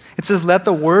words. It says, let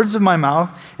the words of my mouth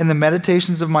and the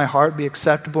meditations of my heart be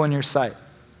acceptable in your sight.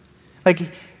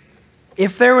 Like,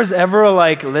 if there was ever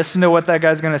listen to what that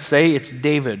guy's going to say, it's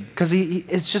David. Because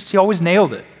he always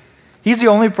nailed it. He's the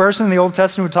only person in the Old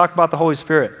Testament who talked about the Holy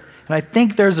Spirit. And I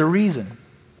think there's a reason.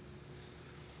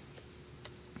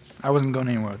 I wasn't going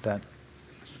anywhere with that.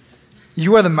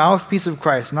 You are the mouthpiece of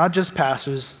Christ, not just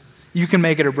pastors. You can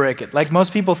make it or break it. Like,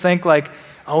 most people think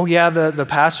oh yeah, the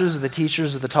pastors or the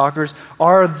teachers or the talkers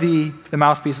are the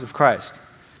mouthpiece of Christ.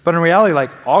 But in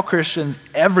reality, all Christians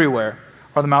everywhere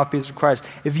are the mouthpiece of Christ.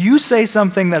 If you say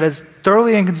something that is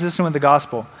thoroughly inconsistent with the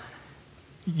gospel,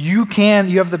 you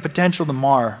have the potential to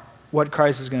mar what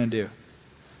Christ is going to do.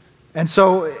 And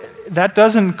so that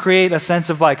doesn't create a sense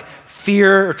of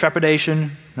fear or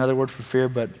trepidation, another word for fear,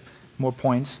 but more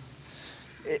points.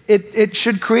 It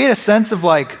should create a sense of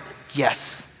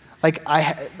yes,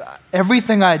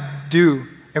 everything I do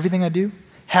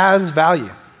has value.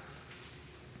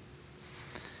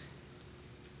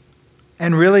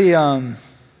 And really,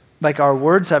 our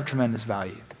words have tremendous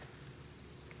value.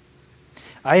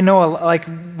 I know,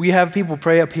 we have people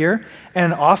pray up here,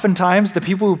 and oftentimes the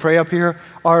people who pray up here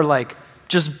are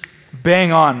just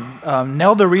bang on.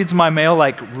 Nelda reads my mail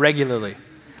regularly.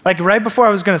 Right before I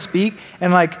was going to speak,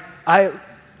 and I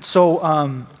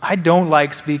don't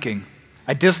like speaking.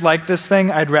 I dislike this thing.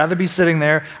 I'd rather be sitting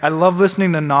there. I love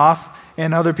listening to Knopf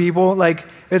and other people.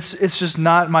 It's just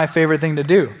not my favorite thing to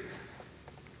do.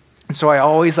 And so I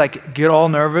always like get all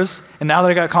nervous. And now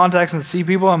that I got contacts and see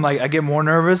people, I'm like, I get more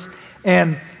nervous.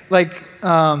 And like,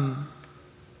 and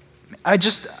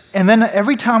then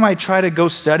every time I try to go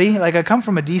study, like I come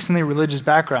from a decently religious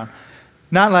background,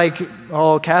 not like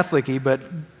all Catholic-y, but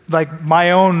like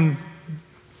my own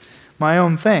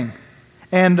thing.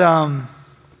 And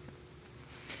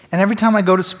every time I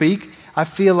go to speak, I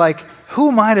feel like, who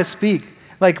am I to speak?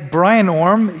 Like Brian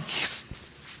Orm,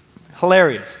 he's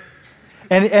hilarious.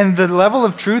 And the level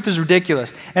of truth is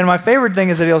ridiculous. And my favorite thing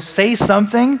is that he'll say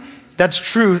something that's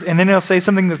truth, and then he'll say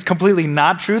something that's completely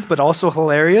not truth, but also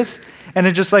hilarious. And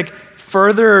it just like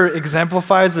further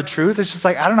exemplifies the truth. It's just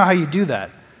like, I don't know how you do that.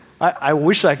 I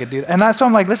wish I could do that. And so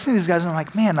I'm like listening to these guys, and I'm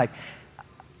like, man, like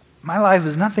my life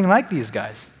is nothing like these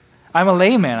guys. I'm a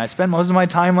layman. I spend most of my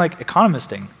time like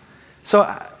economisting. So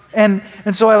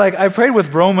so I prayed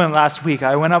with Roman last week.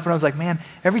 I went up and I was like, man,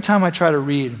 every time I try to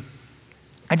read,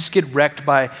 I just get wrecked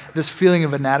by this feeling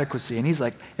of inadequacy. And he's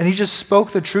like, and he just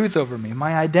spoke the truth over me,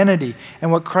 my identity and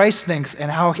what Christ thinks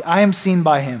and how I am seen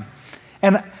by him.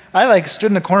 And I like stood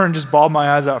in the corner and just bawled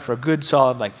my eyes out for a good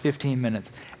solid like 15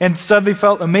 minutes and suddenly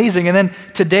felt amazing. And then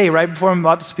today, right before I'm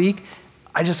about to speak,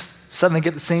 I just suddenly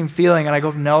get the same feeling. And I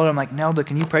go to Nelda, I'm like, Nelda,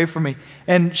 can you pray for me?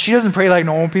 And she doesn't pray like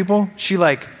normal people. She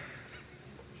like,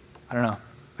 I don't know.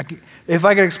 If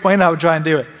I could explain it, I would try and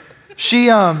do it. She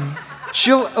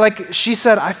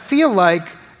said, I feel like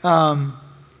that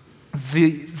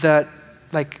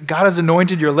God has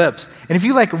anointed your lips. And if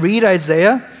you like read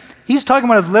Isaiah, he's talking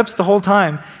about his lips the whole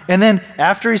time. And then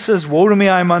after he says, woe to me,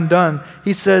 I am undone,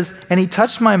 he says, and he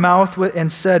touched my mouth and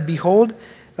said, behold,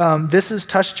 this has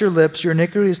touched your lips, your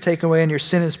iniquity is taken away and your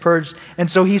sin is purged.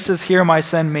 And so he says, here am I,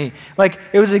 send me. Like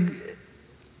it was I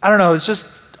don't know, it's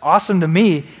just awesome to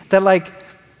me that like,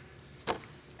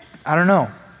 I don't know.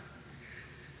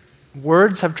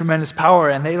 Words have tremendous power,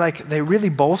 and they really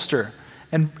bolster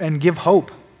and give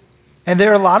hope. And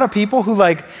there are a lot of people who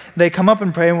like they come up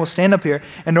and pray, and we'll stand up here.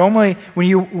 And normally, when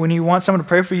you want someone to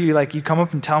pray for you, like you come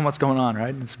up and tell them what's going on,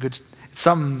 right? It's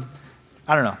something.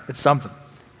 I don't know. It's something.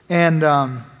 And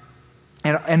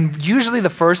usually the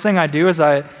first thing I do is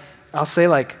I'll say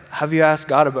like, have you asked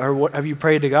God about, or what, have you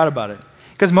prayed to God about it?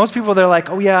 Because most people, they're like,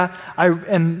 oh yeah,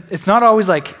 and it's not always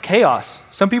like chaos.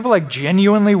 Some people like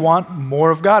genuinely want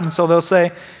more of God. And so they'll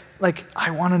say, like,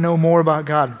 I want to know more about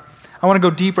God. I want to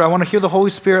go deeper. I want to hear the Holy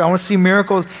Spirit. I want to see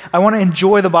miracles. I want to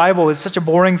enjoy the Bible. It's such a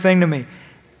boring thing to me.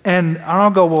 And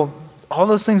I'll go, well, all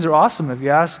those things are awesome. Have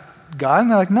you asked God? And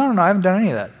they're like, no, I haven't done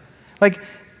any of that. Like,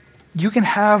 you can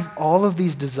have all of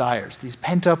these desires, these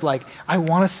pent up, like, I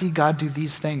want to see God do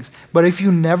these things. But if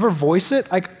you never voice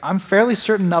it, like, I'm fairly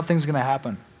certain nothing's going to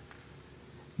happen.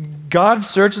 God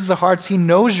searches the hearts. He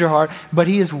knows your heart, but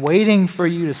he is waiting for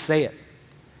you to say it.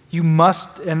 You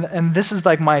must, and this is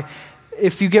like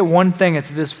if you get one thing,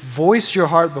 it's this: voice your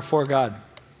heart before God.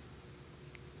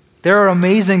 There are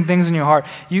amazing things in your heart.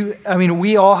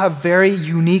 We all have very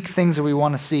unique things that we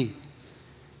want to see.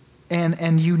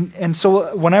 And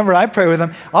so whenever I pray with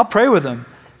them, I'll pray with them,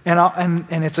 and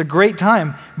it's a great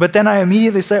time. But then I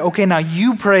immediately say, okay, now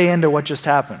you pray into what just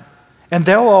happened. And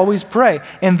they'll always pray.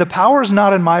 And the power is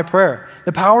not in my prayer.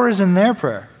 The power is in their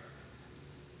prayer.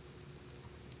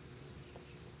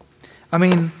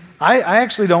 I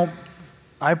actually don't,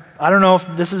 I don't know if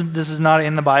this is not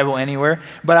in the Bible anywhere,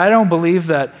 but I don't believe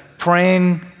that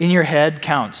praying in your head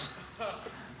counts.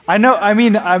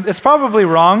 It's probably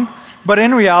wrong, but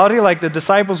in reality, like the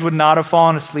disciples would not have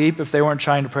fallen asleep if they weren't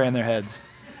trying to pray in their heads.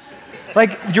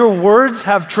 Like your words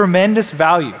have tremendous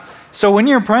value. So when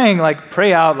you're praying, like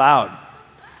pray out loud.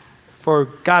 For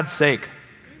God's sake.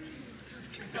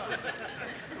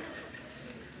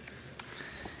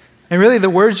 And really, the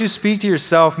words you speak to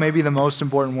yourself may be the most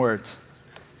important words.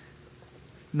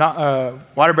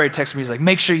 Waterbury texted me, he's like,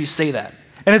 make sure you say that.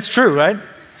 And it's true, right?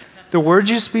 The words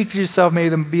you speak to yourself may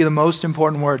be the most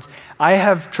important words. I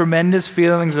have tremendous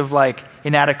feelings of like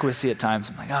inadequacy at times.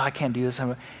 I'm like, I can't do this.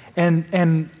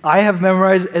 And I have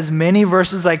memorized as many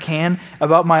verses as I can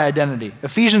about my identity.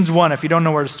 Ephesians 1, if you don't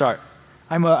know where to start.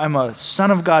 I'm a son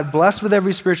of God, blessed with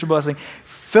every spiritual blessing,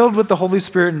 filled with the Holy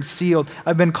Spirit and sealed.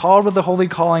 I've been called with the holy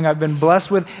calling. I've been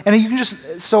blessed with, and you can just,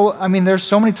 there's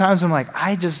so many times I'm like,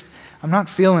 I'm not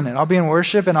feeling it. I'll be in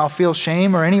worship and I'll feel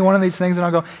shame or any one of these things, and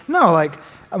I'll go, no, like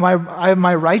my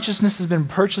righteousness has been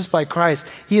purchased by Christ.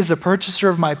 He is the purchaser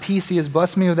of my peace. He has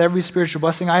blessed me with every spiritual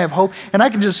blessing. I have hope, and I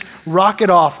can just rock it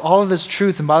off, all of this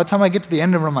truth, and by the time I get to the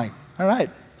end of it, I'm like, all right.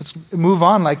 Let's move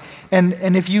on.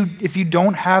 And if you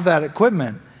don't have that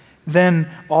equipment,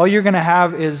 then all you're going to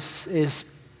have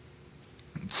is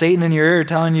Satan in your ear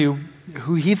telling you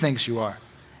who he thinks you are.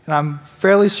 And I'm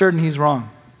fairly certain he's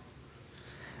wrong.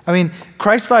 I mean,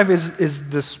 Christ Life is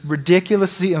this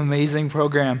ridiculously amazing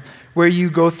program where you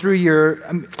go through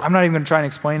I'm not even going to try and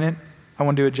explain it. I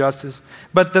won't do it justice.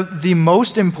 But the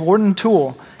most important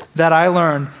tool that I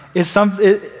learned is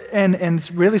something, and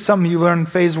it's really something you learn in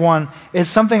phase 1, is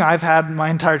something I've had my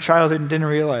entire childhood and didn't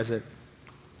realize it.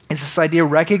 It's this idea: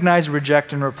 recognize,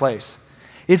 reject, and replace.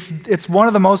 It's one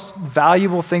of the most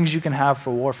valuable things you can have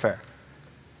for warfare,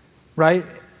 right?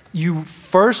 You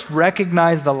first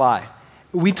recognize the lie.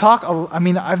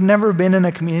 I've never been in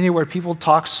a community where people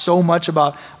talk so much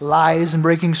about lies and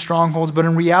breaking strongholds, but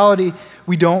in reality,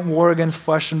 we don't war against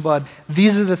flesh and blood.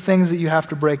 These are the things that you have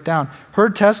to break down. Her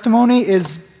testimony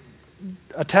is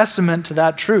a testament to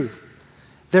that truth.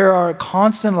 There are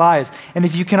constant lies, and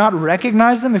if you cannot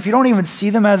recognize them, if you don't even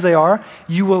see them as they are,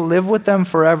 you will live with them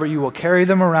forever. You will carry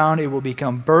them around. It will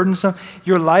become burdensome.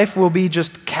 Your life will be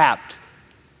just capped.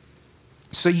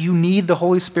 So you need the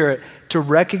Holy Spirit to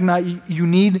recognize, you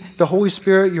need the Holy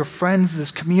Spirit, your friends,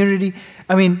 this community,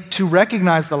 to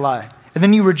recognize the lie. And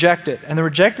then you reject it. And the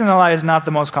rejecting the lie is not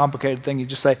the most complicated thing. You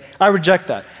just say, I reject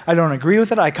that. I don't agree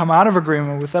with it. I come out of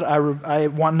agreement with it. I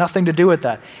want nothing to do with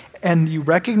that. And you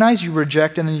recognize, you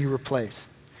reject, and then you replace.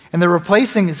 And the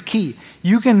replacing is key.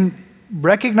 You can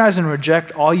recognize and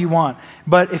reject all you want,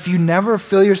 but if you never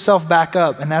fill yourself back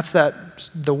up, and that's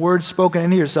the word spoken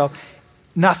into yourself,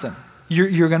 nothing.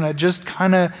 You're going to just you're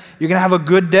going to have a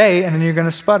good day, and then you're going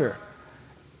to sputter.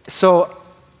 So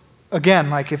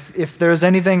again, if there's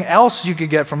anything else you could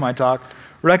get from my talk,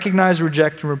 recognize,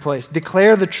 reject, and replace.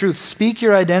 Declare the truth. Speak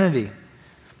your identity.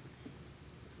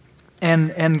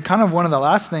 And kind of one of the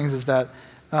last things is that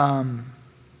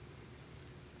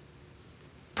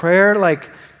prayer,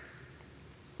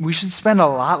 we should spend a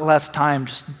lot less time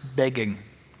just begging.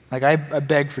 I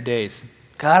beg for days.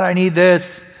 God, I need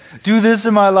this. Do this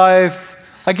in my life.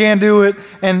 I can't do it.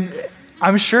 And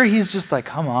I'm sure he's just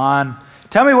come on.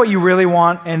 Tell me what you really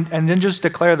want, and then just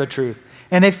declare the truth.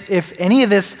 And if any of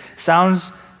this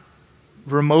sounds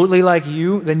remotely like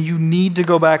you, then you need to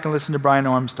go back and listen to Brian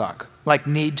Orm's talk.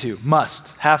 Need to,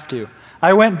 must, have to.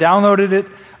 I went, downloaded it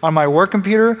on my work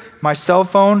computer, my cell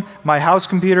phone, my house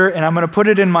computer, and I'm going to put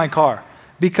it in my car.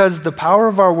 Because the power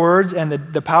of our words and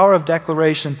the power of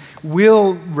declaration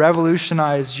will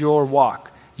revolutionize your walk.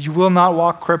 You will not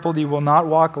walk crippled. You will not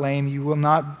walk lame. You will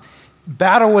not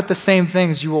battle with the same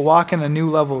things. You will walk in a new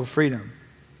level of freedom.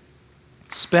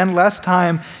 Spend less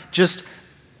time just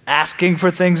asking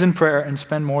for things in prayer and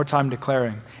spend more time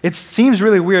declaring. It seems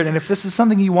really weird, and if this is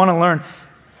something you want to learn,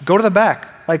 go to the back.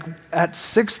 At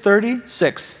 6:30,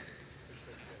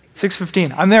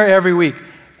 6:15. I'm there every week,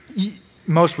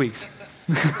 most weeks.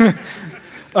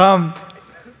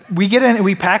 We get in,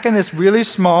 we pack in this really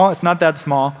small, it's not that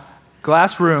small,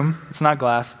 glass room. It's not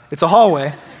glass. It's a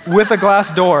hallway with a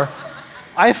glass door.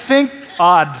 I think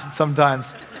odd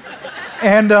sometimes.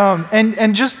 And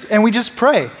we just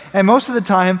pray. And most of the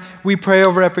time, we pray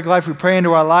over Epic Life. We pray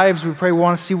into our lives. We pray, we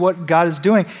want to see what God is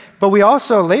doing. But we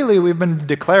also, lately, we've been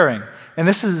declaring. And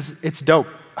it's dope.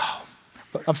 Oh,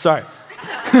 I'm sorry.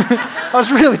 I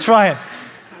was really trying.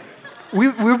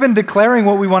 We've been declaring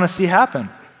what we want to see happen.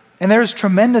 And there's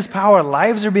tremendous power.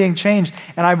 Lives are being changed.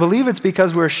 And I believe it's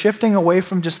because we're shifting away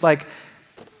from just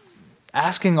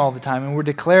asking all the time, and we're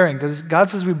declaring, because God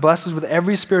says we bless us with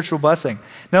every spiritual blessing.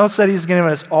 Notice that he's given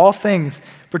us all things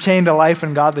pertaining to life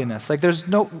and godliness.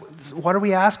 What are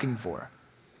we asking for?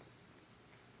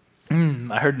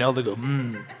 I heard Nelda go,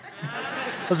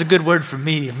 That was a good word for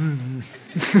me.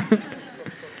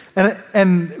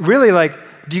 And really,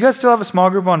 do you guys still have a small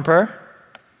group on prayer?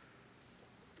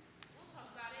 We'll talk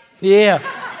about it. Yeah.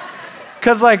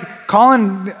 Because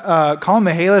Colin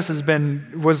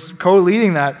Mihalis was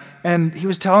co-leading that, and he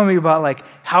was telling me about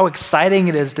how exciting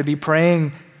it is to be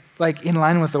praying in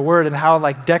line with the word, and how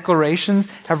declarations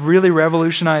have really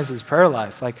revolutionized his prayer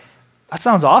life. That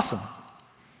sounds awesome.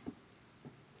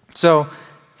 So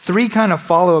 3 kind of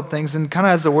follow-up things, and kind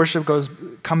of as the worship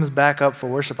comes back up for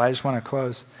worship, I just want to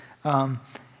close.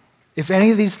 If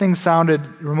any of these things sounded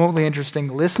remotely interesting,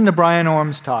 listen to Brian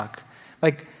Orm's talk.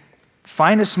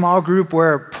 Find a small group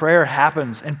where prayer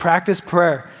happens and practice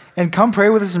prayer. And come pray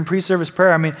with us in pre-service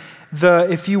prayer.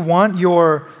 If you want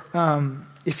your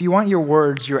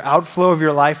words, your outflow of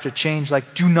your life to change,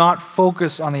 do not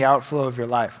focus on the outflow of your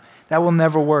life. That will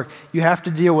never work. You have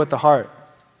to deal with the heart.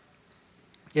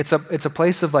 It's a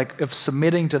place of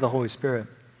submitting to the Holy Spirit.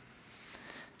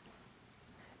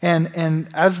 And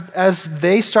as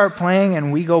they start playing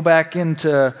and we go back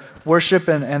into worship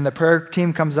and the prayer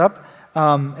team comes up,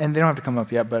 and they don't have to come up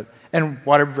yet, and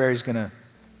Waterbury's going to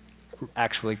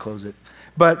actually close it.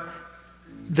 But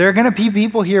there are going to be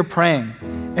people here praying.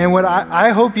 And what I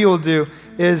hope you will do,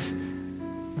 is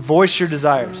voice your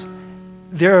desires.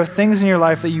 There are things in your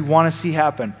life that you want to see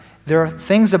happen. There are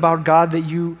things about God that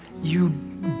you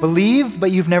believe,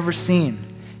 but you've never seen.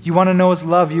 You want to know his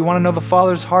love. You want to know the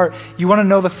Father's heart. You want to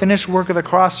know the finished work of the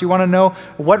cross. You want to know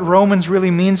what Romans really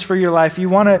means for your life. You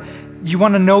want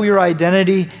to know your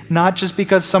identity, not just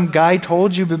because some guy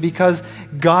told you, but because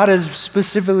God has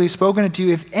specifically spoken it to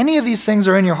you. If any of these things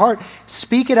are in your heart,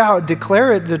 speak it out,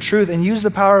 declare it the truth, and use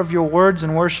the power of your words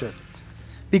and worship.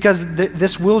 Because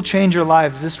this will change your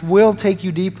lives. This will take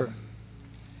you deeper.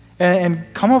 And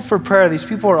come up for prayer. These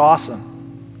people are awesome.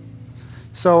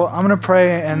 So I'm going to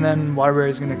pray, and then Waterbury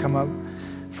is going to come up.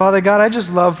 Father God, I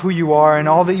just love who you are and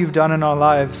all that you've done in our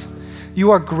lives.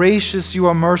 You are gracious, you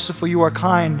are merciful, you are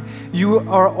kind. You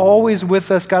are always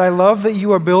with us. God, I love that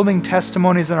you are building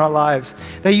testimonies in our lives,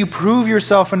 that you prove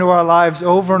yourself into our lives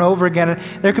over and over again. And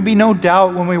there could be no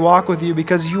doubt when we walk with you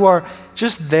because you are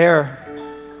just there.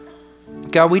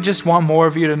 God, we just want more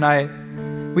of you tonight.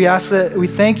 We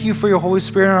thank you for your Holy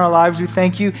Spirit in our lives. We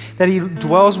thank you that he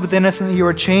dwells within us and that you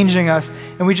are changing us.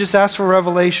 And we just ask for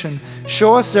revelation.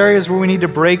 Show us areas where we need to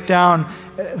break down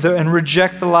and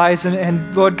reject the lies.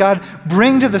 And Lord God,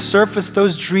 bring to the surface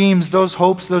those dreams, those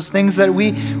hopes, those things that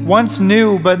we once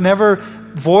knew but never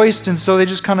voiced, and so they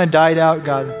just kind of died out,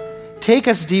 God. Take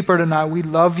us deeper tonight. We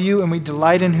love you and we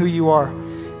delight in who you are.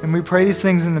 And we pray these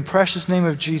things in the precious name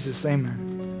of Jesus. Amen.